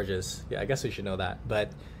Prince George is. Yeah, I guess we should know that.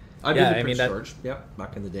 But I've been to Prince George. Yep,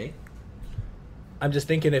 back in the day. I'm just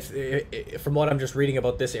thinking if from what I'm just reading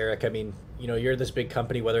about this, Eric, I mean, you know, you're this big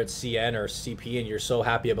company, whether it's CN or CP, and you're so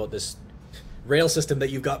happy about this rail system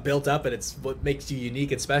that you've got built up, and it's what makes you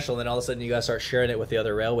unique and special, and then all of a sudden you guys start sharing it with the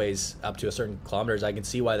other railways up to a certain kilometers. I can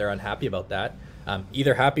see why they're unhappy about that.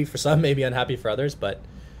 Either happy for some, maybe unhappy for others, but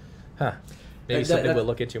maybe something we'll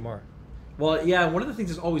look into more. Well, yeah, one of the things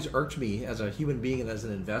that's always irked me as a human being and as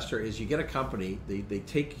an investor is you get a company, they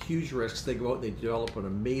take huge risks, they go out and they develop an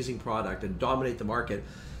amazing product and dominate the market,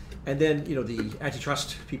 and then, you know, the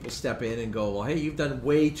antitrust people step in and go, well, hey, you've done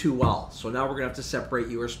way too well, so now we're going to have to separate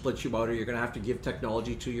you or split you out, or you're going to have to give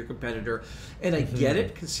technology to your competitor. And I get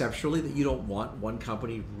it conceptually that you don't want one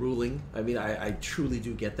company ruling. I mean, I truly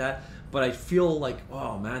do get that. But I feel like,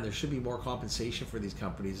 oh man, there should be more compensation for these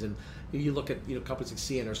companies. And you look at, you know, companies like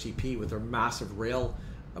CN or CP with their massive rail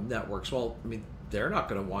networks. Well, I mean, they're not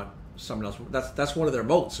going to want someone else. That's one of their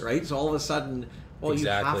moats, right? So all of a sudden, well,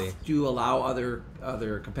 exactly. You have to allow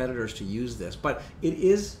other competitors to use this. But it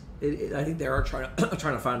is. I think they are trying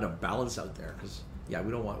to find a balance out there, because we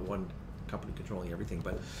don't want one company controlling everything.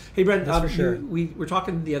 But hey, Brent, for sure. We were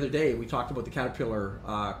talking the other day. We talked about the Caterpillar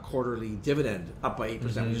quarterly dividend up by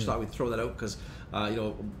 8%. We just thought we'd throw that out because you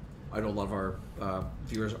know, I know a lot of our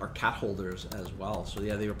viewers are cat holders as well. So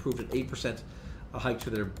yeah, they approved an 8% hike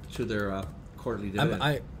to their quarterly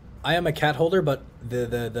dividend. I am a cat holder, but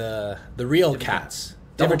the real cats.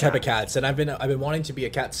 Different type of cats, and I've been wanting to be a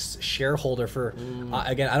cat's shareholder for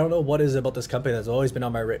again, I don't know what is about this company that's always been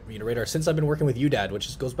on my radar since I've been working with you, Dad,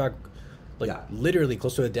 which goes back literally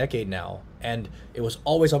close to a decade now, and it was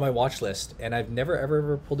always on my watch list, and I've never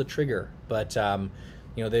ever pulled a trigger. But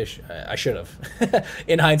You know, I should have,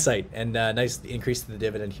 in hindsight, and nice increase to the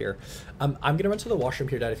dividend here. I'm gonna run to the washroom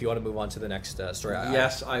here, Dad. If you want to move on to the next story.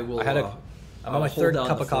 Yes, I will. I'm on my third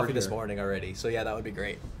cup of coffee this morning already, so yeah, that would be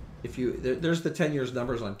great. If you there's the 10 years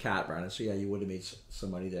numbers on Cat, Brandon. So yeah, you would have made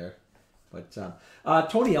some money there. But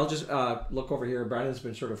Tony, I'll just look over here. Brandon's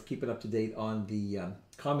been sort of keeping up to date on the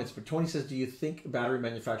comments. But Tony says, do you think battery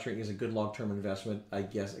manufacturing is a good long-term investment? I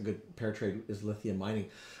guess a good pair trade is lithium mining.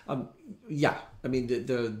 Yeah, I mean,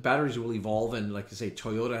 the batteries will evolve. And like I say,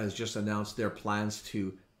 Toyota has just announced their plans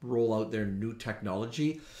to roll out their new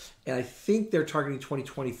technology. And I think they're targeting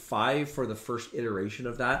 2025 for the first iteration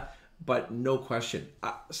of that. But no question,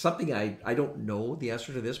 something I don't know the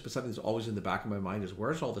answer to this, but something that's always in the back of my mind is,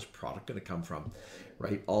 where's all this product going to come from,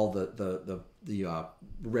 right? All the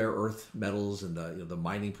rare earth metals and the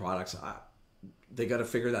mining products, they got to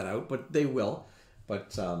figure that out, but they will.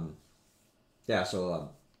 But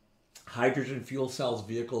hydrogen fuel cells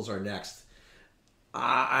vehicles are next.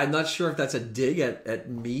 I'm not sure if that's a dig at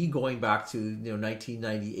me going back to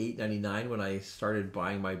 1998, 99 when I started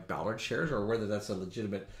buying my Ballard shares, or whether that's a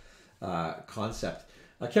legitimate concept.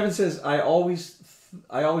 Kevin says, I always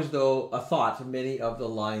thought many of the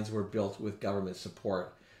lines were built with government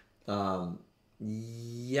support. If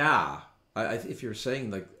you're saying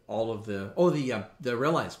like all of the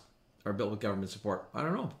rail lines are built with government support, I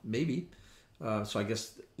don't know, maybe. So I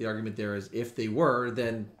guess the argument there is, if they were,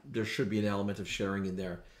 then there should be an element of sharing in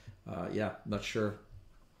there. Not sure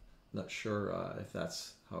if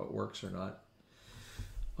that's how it works or not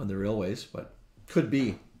on the railways, but could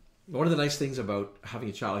be. One of the nice things about having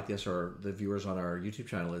a chat like this, or the viewers on our YouTube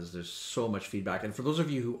channel, is there's so much feedback. And for those of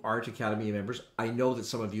you who aren't Academy members, I know that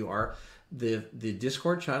some of you are. The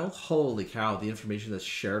Discord channel, holy cow, the information that's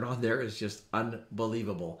shared on there is just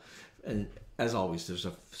unbelievable. And as always, there's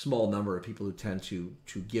a small number of people who tend to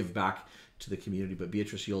give back to the community. But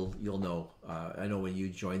Beatrice, you'll know. I know when you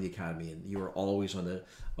joined the Academy, and you were always on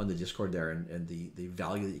the Discord there, and the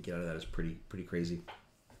value that you get out of that is pretty crazy.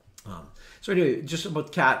 So anyway, just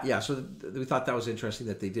about Cat, so we thought that was interesting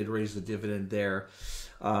that they did raise the dividend there.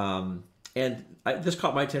 This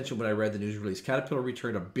caught my attention when I read the news release. Caterpillar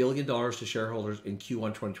returned $1 billion to shareholders in Q1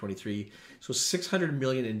 2023. So $600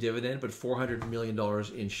 million in dividend, but $400 million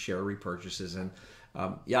in share repurchases. And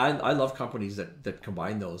I love companies that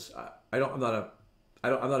combine those. I'm not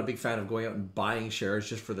a big fan of going out and buying shares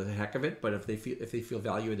just for the heck of it. But if they feel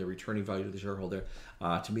value and they're returning value to the shareholder,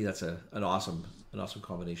 to me that's an awesome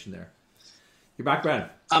combination there. You're back, Brad.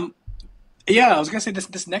 Yeah, I was gonna say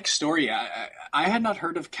this next story. I had not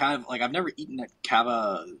heard of Cav. Like, I've never eaten at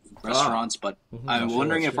Cava restaurants, but I'm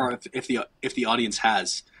wondering if the audience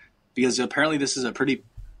has, because apparently this is a pretty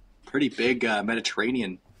big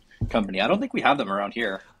Mediterranean company. I don't think we have them around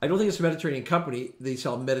here. I don't think it's a Mediterranean company. They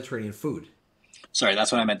sell Mediterranean food. Sorry,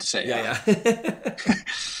 that's what I meant to say. Yeah.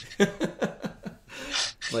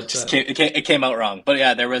 But it came out wrong. But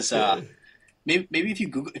yeah, there was. Maybe if you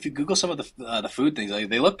Google some of the food things, like,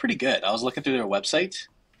 they look pretty good. I was looking through their website.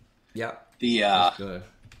 Yeah. That's good.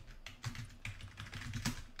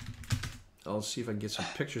 I'll see if I can get some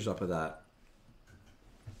pictures up of that.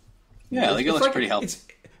 Yeah, it looks pretty healthy. It's,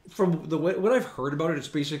 from what I've heard about it, it's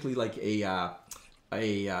basically like a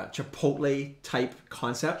Chipotle type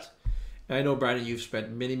concept. And I know, Brandon, you've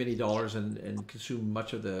spent many dollars and consumed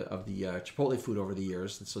much of the Chipotle food over the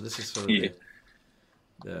years, and so this is sort of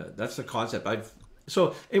that's the concept.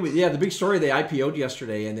 So anyway, the big story, they IPO'd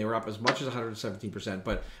yesterday and they were up as much as 117%.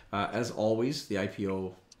 But as always, the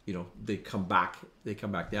IPO, they come back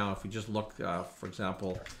down. If we just look, for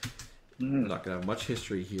example, we're not going to have much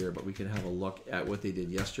history here, but we can have a look at what they did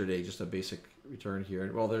yesterday. Just a basic return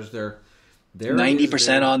here. Well, there's their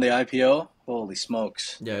 90% on the IPO. Holy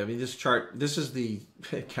smokes! Yeah, I mean, this chart. This is the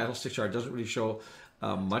candlestick chart. Doesn't really show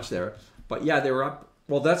much there, but yeah, they were up.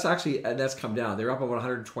 Well, that's come down. They're up about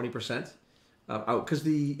 120% out, because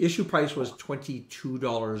the issue price was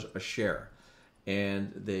 $22 a share,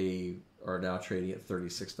 and they are now trading at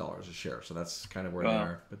 $36 a share. So that's kind of where they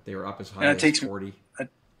are. But they were up as high as 40.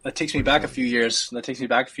 That takes me back a few years. When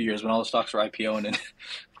all the stocks were IPOing,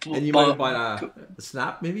 and you might have bought a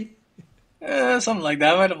Snap, maybe. Something like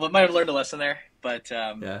that. Might have learned a lesson there. But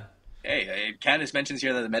hey, Candace mentions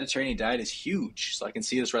here that the Mediterranean diet is huge, so I can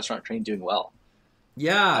see this restaurant chain doing well.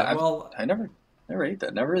 Yeah, I never ate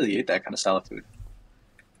that. Never really ate that kind of style of food.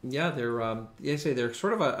 Yeah, they're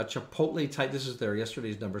sort of a Chipotle type. This is their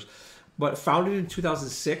yesterday's numbers, but founded in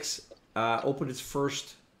 2006, opened its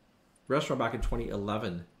first restaurant back in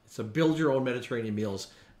 2011. It's a build your own Mediterranean meals,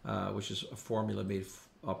 which is a formula made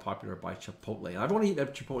popular by Chipotle. And I've only eaten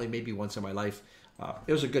at Chipotle maybe once in my life.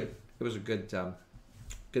 It was a good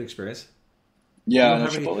experience. Yeah,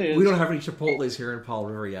 we don't have any Chipotles here in Paul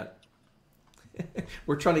River yet.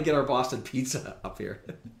 We're trying to get our Boston pizza up here.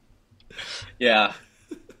 Yeah.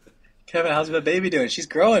 Kevin, how's my baby doing? She's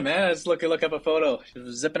growing, man. I just look up a photo. She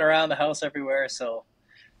was zipping around the house everywhere, so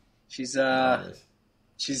she's Nice.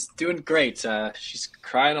 she's doing great. She's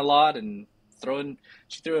crying a lot and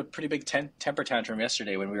she threw a pretty big temper tantrum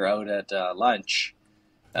yesterday when we were out at lunch.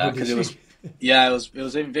 Did Because she? it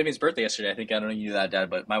was Vivian's birthday yesterday. I think I don't know if you knew that, Dad,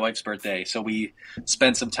 but my wife's birthday. So we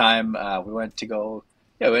spent some time. We went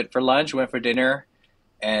for lunch. We went for dinner,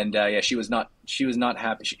 and she was not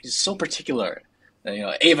happy. She's so particular.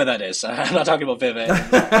 Ava, that is. I'm not talking about Viv.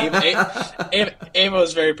 Ava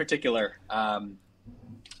was very particular.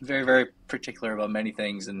 Very, very particular about many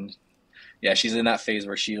things, and yeah, she's in that phase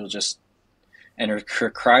where she'll just and her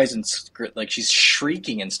cries and like she's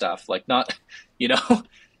shrieking and stuff, like not,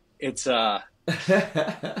 it's Yeah,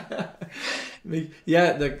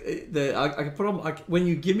 I can put on when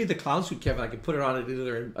you give me the clown suit, Kevin. I can put it on and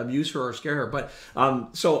either amuse her or scare her. But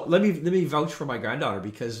so let me vouch for my granddaughter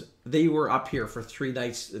because they were up here for 3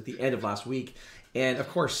 nights at the end of last week, and of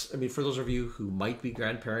course, I mean, for those of you who might be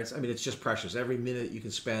grandparents, I mean, it's just precious every minute you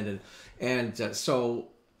can spend, and so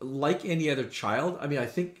like any other child, I mean, I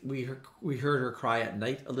think we heard her cry at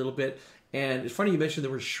night a little bit, and it's funny you mentioned the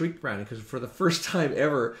word shriek, Brandon, because for the first time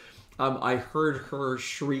ever. I heard her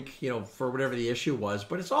shriek, for whatever the issue was,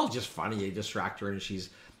 but it's all just funny. You distract her, and she's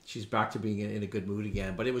back to being in a good mood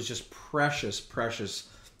again. But it was just precious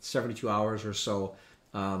 72 hours or so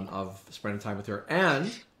of spending time with her,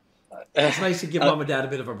 and it's nice to give mom and dad a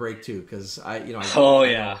bit of a break too, because I know.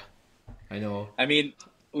 I mean,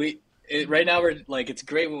 right now we're like, it's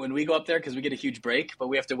great when we go up there because we get a huge break, but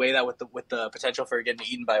we have to weigh that with the potential for getting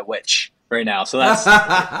eaten by a witch right now. So that's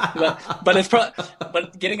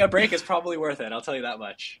but getting a break is probably worth it. I'll tell you that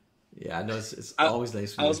much. Yeah, no, it's always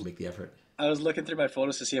nice when you make the effort. I was looking through my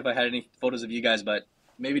photos to see if I had any photos of you guys, but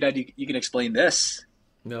maybe Dad, you can explain this.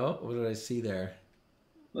 No, what did I see there?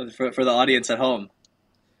 For the audience at home.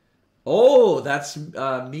 Oh, that's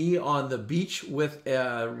me on the beach with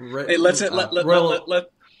Hey, let's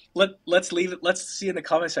leave it. Let's see in the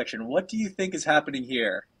comment section. What do you think is happening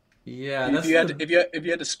here? Yeah, if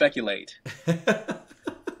you had to speculate.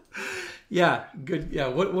 Yeah, good. Yeah,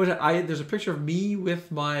 there's a picture of me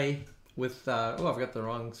with I've got the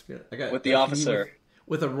wrong. With the officer.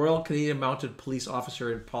 With a Royal Canadian Mounted Police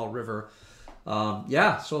officer in Paul River.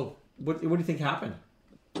 Yeah. So what do you think happened?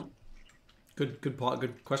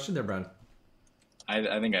 Good question there, Brian.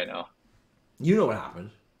 I think I know. You know what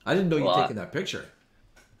happened. I didn't know you taking that picture.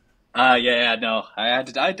 No.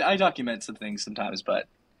 I document some things sometimes, but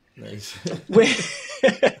nice.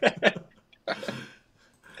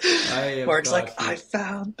 Mark's like, I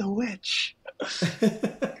found the witch.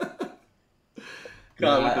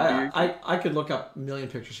 I could look up a million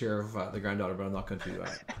pictures here of the granddaughter, but I'm not going to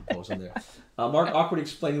propose them there. Mark awkwardly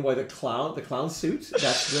explaining why the clown suit.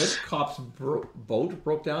 That's good. Cop's boat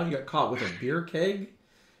broke down. You got caught with a beer keg.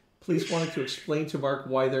 Police wanted to explain to Mark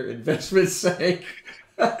why their investment sank.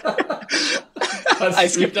 I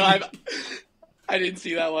skipped on. I didn't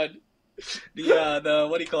see that one. The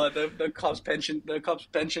what do you call it? The cops pension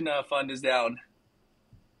fund is down.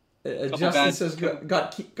 Justin says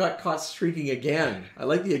got caught streaking again. I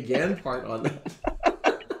like the again part on that.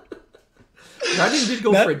 Brandon did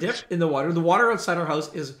go for a dip in the water. The water outside our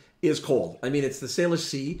house is cold. I mean, it's the Salish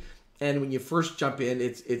Sea, and when you first jump in,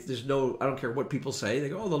 it's there's no. I don't care what people say. They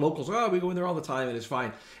go, the locals. We go in there all the time, and it's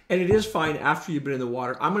fine. And it is fine after you've been in the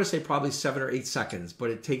water. I'm going to say probably 7 or 8 seconds, but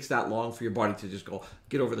it takes that long for your body to just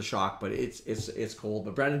get over the shock. But it's cold.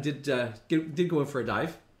 But Brandon did go in for a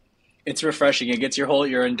dive. It's refreshing. It gets your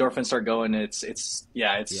endorphins start going. It's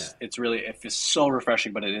really, it feels so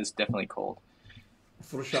refreshing, but it is definitely cold.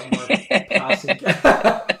 Photoshop Mark passing.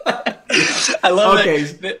 I love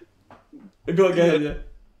it. Go ahead. Yeah.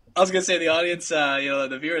 I was gonna say the audience,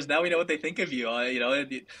 the viewers. Now we know what they think of you.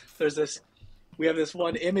 We have this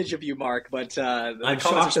one image of you, Mark, but the comments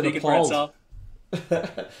are speaking for itself.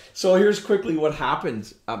 So here's quickly what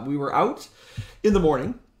happened. We were out in the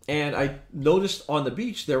morning. And I noticed on the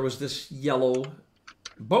beach there was this yellow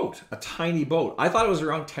boat, a tiny boat. I thought it was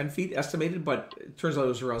around 10 feet estimated, but it turns out it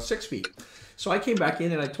was around 6 feet. So I came back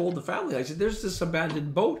in and I told the family, I said, there's this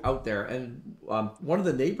abandoned boat out there. And one of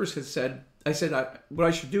the neighbors had said, what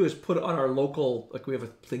I should do is put it on our local, like we have a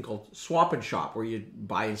thing called Swap and Shop where you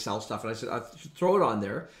buy and sell stuff. And I said, I should throw it on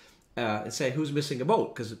there and say, who's missing a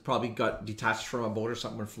boat? Because it probably got detached from a boat or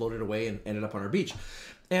something and floated away and ended up on our beach.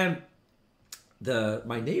 And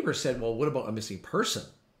my neighbor said, well, what about a missing person?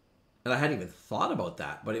 And I hadn't even thought about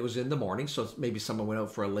that, but it was in the morning, so maybe someone went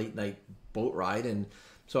out for a late night boat ride. And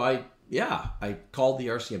so I yeah, I called the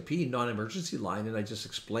RCMP non-emergency line and I just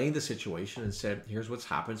explained the situation and said, here's what's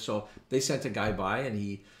happened. So they sent a guy by and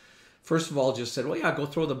he, first of all, just said, well, yeah, go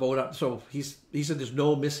throw the boat up. So he said there's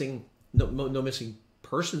no missing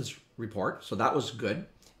persons report. So that was good.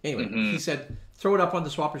 Anyway, he said, throw it up on the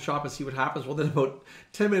swap and shop and see what happens. Well, then about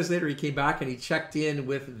 10 minutes later, he came back and he checked in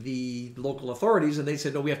with the local authorities and they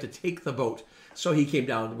said, no, we have to take the boat. So he came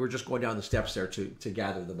down. We're just going down the steps there to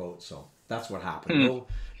gather the boat. So that's what happened.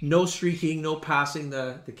 No streaking, no passing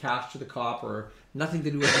the cash to the cop or nothing to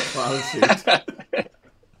do with the clown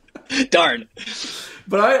suit. Darn.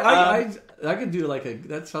 But I could do like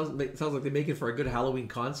that sounds like they're making for a good Halloween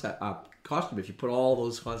costume. If you put all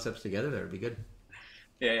those concepts together, that would be good.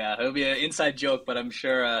 Yeah, it'll be an inside joke, but I'm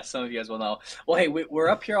sure some of you guys will know. Well, hey, we're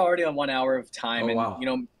up here already on 1 hour of time,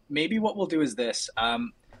 and maybe what we'll do is this. I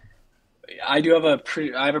have a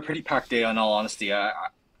pretty packed day. In all honesty,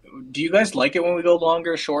 do you guys like it when we go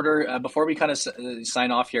longer, shorter? Before we kind of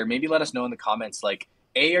sign off here, maybe let us know in the comments. Like,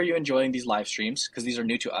 A, are you enjoying these live streams because these are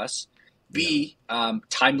new to us? B,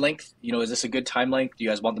 time length. Is this a good time length? Do you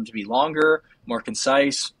guys want them to be longer, more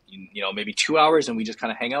concise? Maybe 2 hours and we just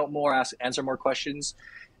kind of hang out more, answer more questions.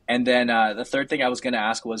 And then the third thing I was going to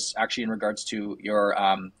ask was actually in regards to your,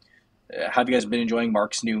 have you guys been enjoying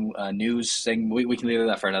Marc's new news thing? We can leave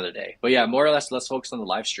that for another day. But yeah, more or less, let's focus on the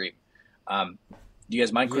live stream. Do you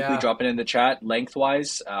guys mind quickly dropping in the chat,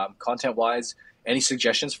 length-wise, content-wise, any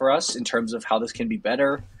suggestions for us in terms of how this can be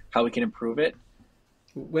better, how we can improve it?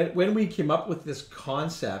 When we came up with this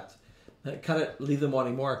concept, kind of leave them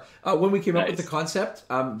wanting more. When we came up with the concept,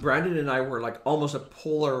 Brandon and I were like almost at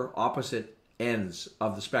polar opposite ends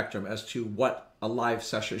of the spectrum as to what a live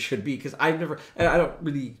session should be. Because I don't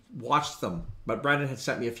really watch them, but Brandon had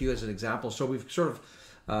sent me a few as an example. So we've sort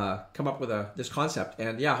of come up with this concept,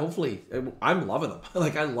 and yeah, hopefully, I'm loving them.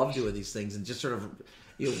 Like I love doing these things and just sort of.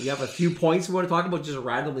 You have a few points we want to talk about, just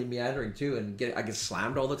randomly meandering too, and I get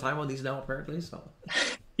slammed all the time on these now apparently. So.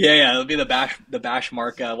 Yeah, it'll be the bash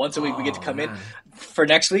Mark. Once a week we get to come in. For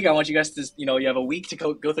next week, I want you guys to, you have a week to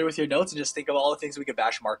go through with your notes and just think of all the things we could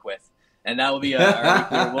bash Mark with, and that will be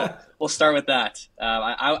our weekly. We'll start with that.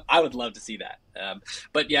 I would love to see that.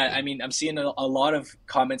 But yeah, I mean, I'm seeing a lot of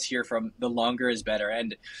comments here from the longer is better,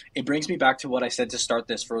 and it brings me back to what I said to start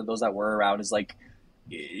this for those that were around. Is like.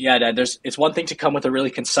 Yeah, Dad, it's one thing to come with a really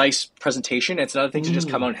concise presentation. It's another thing to just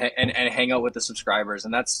come out and hang out with the subscribers.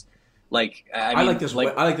 And that's like, I like this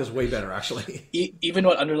way better, actually. Even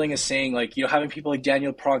what Underling is saying, like, having people like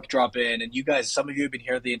Daniel Pronk drop in, and you guys, some of you have been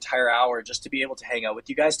here the entire hour just to be able to hang out with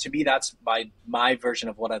you guys. To me, that's my version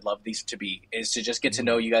of what I'd love these to be, is to just get to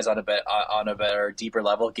know you guys on a better, deeper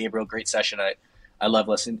level. Gabriel, great session. I love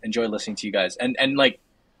enjoy listening to you guys. And like,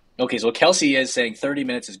 okay, so Kelsey is saying 30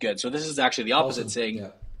 minutes is good. So this is actually the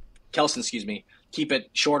opposite, Kelson, excuse me, keep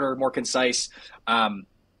it shorter, more concise.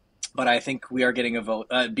 But I think we are getting a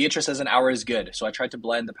vote. Beatrice says an hour is good. So I tried to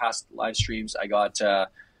blend the past live streams. I got a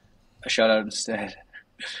shout out instead.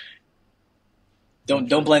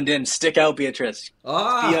 Don't blend in. Stick out, Beatrice.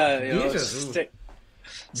 Beatrice. Stick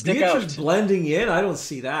Beatrice out. Blending in, I don't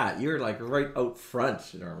see that. You're like right out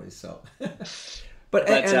front normally. So. But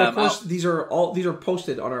of course, these are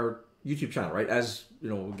posted on our YouTube channel, right? As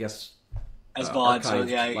I guess as VOD. So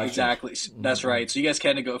yeah, exactly. That's right. So you guys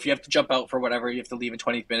can go if you have to jump out for whatever, you have to leave in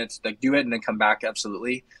 20 minutes. Like do it and then come back.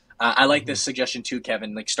 Absolutely. I like this suggestion too,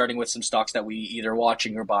 Kevin. Like starting with some stocks that we either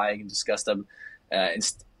watching or buying and discuss them, and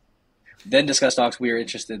then discuss stocks we are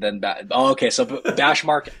interested. Then okay. So bash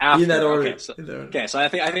Mark after. In that order. Okay. So I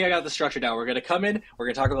think I got the structure down. We're gonna come in. We're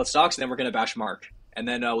gonna talk about stocks, and then we're gonna bash Mark, and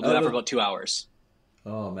then we'll do that for about 2 hours.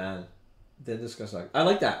 Oh man, then discuss that. I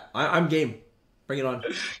like that. I'm game. Bring it on.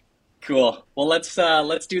 Cool. Well, let's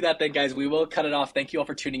do that then, guys. We will cut it off. Thank you all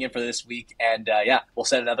for tuning in for this week, and we'll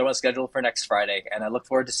set another one scheduled for next Friday. And I look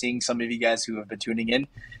forward to seeing some of you guys who have been tuning in.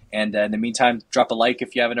 And in the meantime, drop a like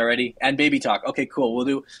if you haven't already. And baby talk. Okay, cool. We'll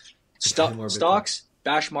do stocks,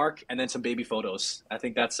 bash Mark, and then some baby photos. I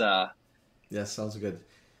think that's yeah, sounds good.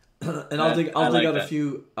 And I'll dig out a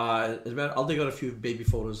few. I'll dig out a few baby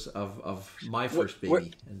photos of my first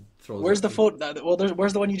baby and throw. Where's the photo? Well,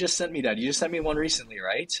 where's the one you just sent me, Dad? You just sent me one recently,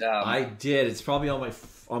 right? I did. It's probably on my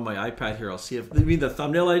iPad here. I'll see if you mean the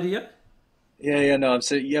thumbnail idea. Yeah, no.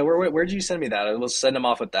 So yeah, where did you send me that? We'll send them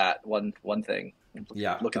off with that one thing.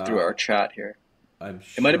 Yeah, looking through our chat here. I'm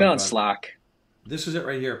sure it might have been on Slack. This is it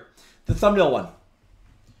right here, the thumbnail one.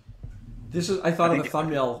 I thought of the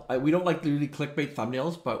thumbnail. We don't like really clickbait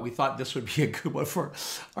thumbnails, but we thought this would be a good one for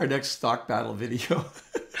our next stock battle video.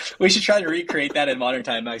 We should try to recreate that in modern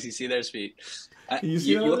time, Max. You see their speed.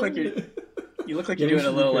 You look like you're doing a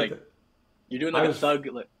little like you're doing like a thug.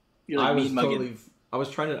 You're like mean mugging. I was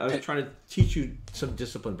trying to teach you some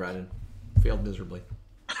discipline, Brandon. Failed miserably.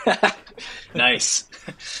 Nice.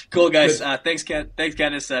 Cool, guys. Thanks, Ken. Thanks,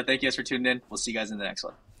 Candice. Thank you guys for tuning in. We'll see you guys in the next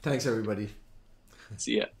one. Thanks, everybody.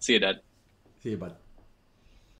 See ya. See ya, Dad. See you, bud.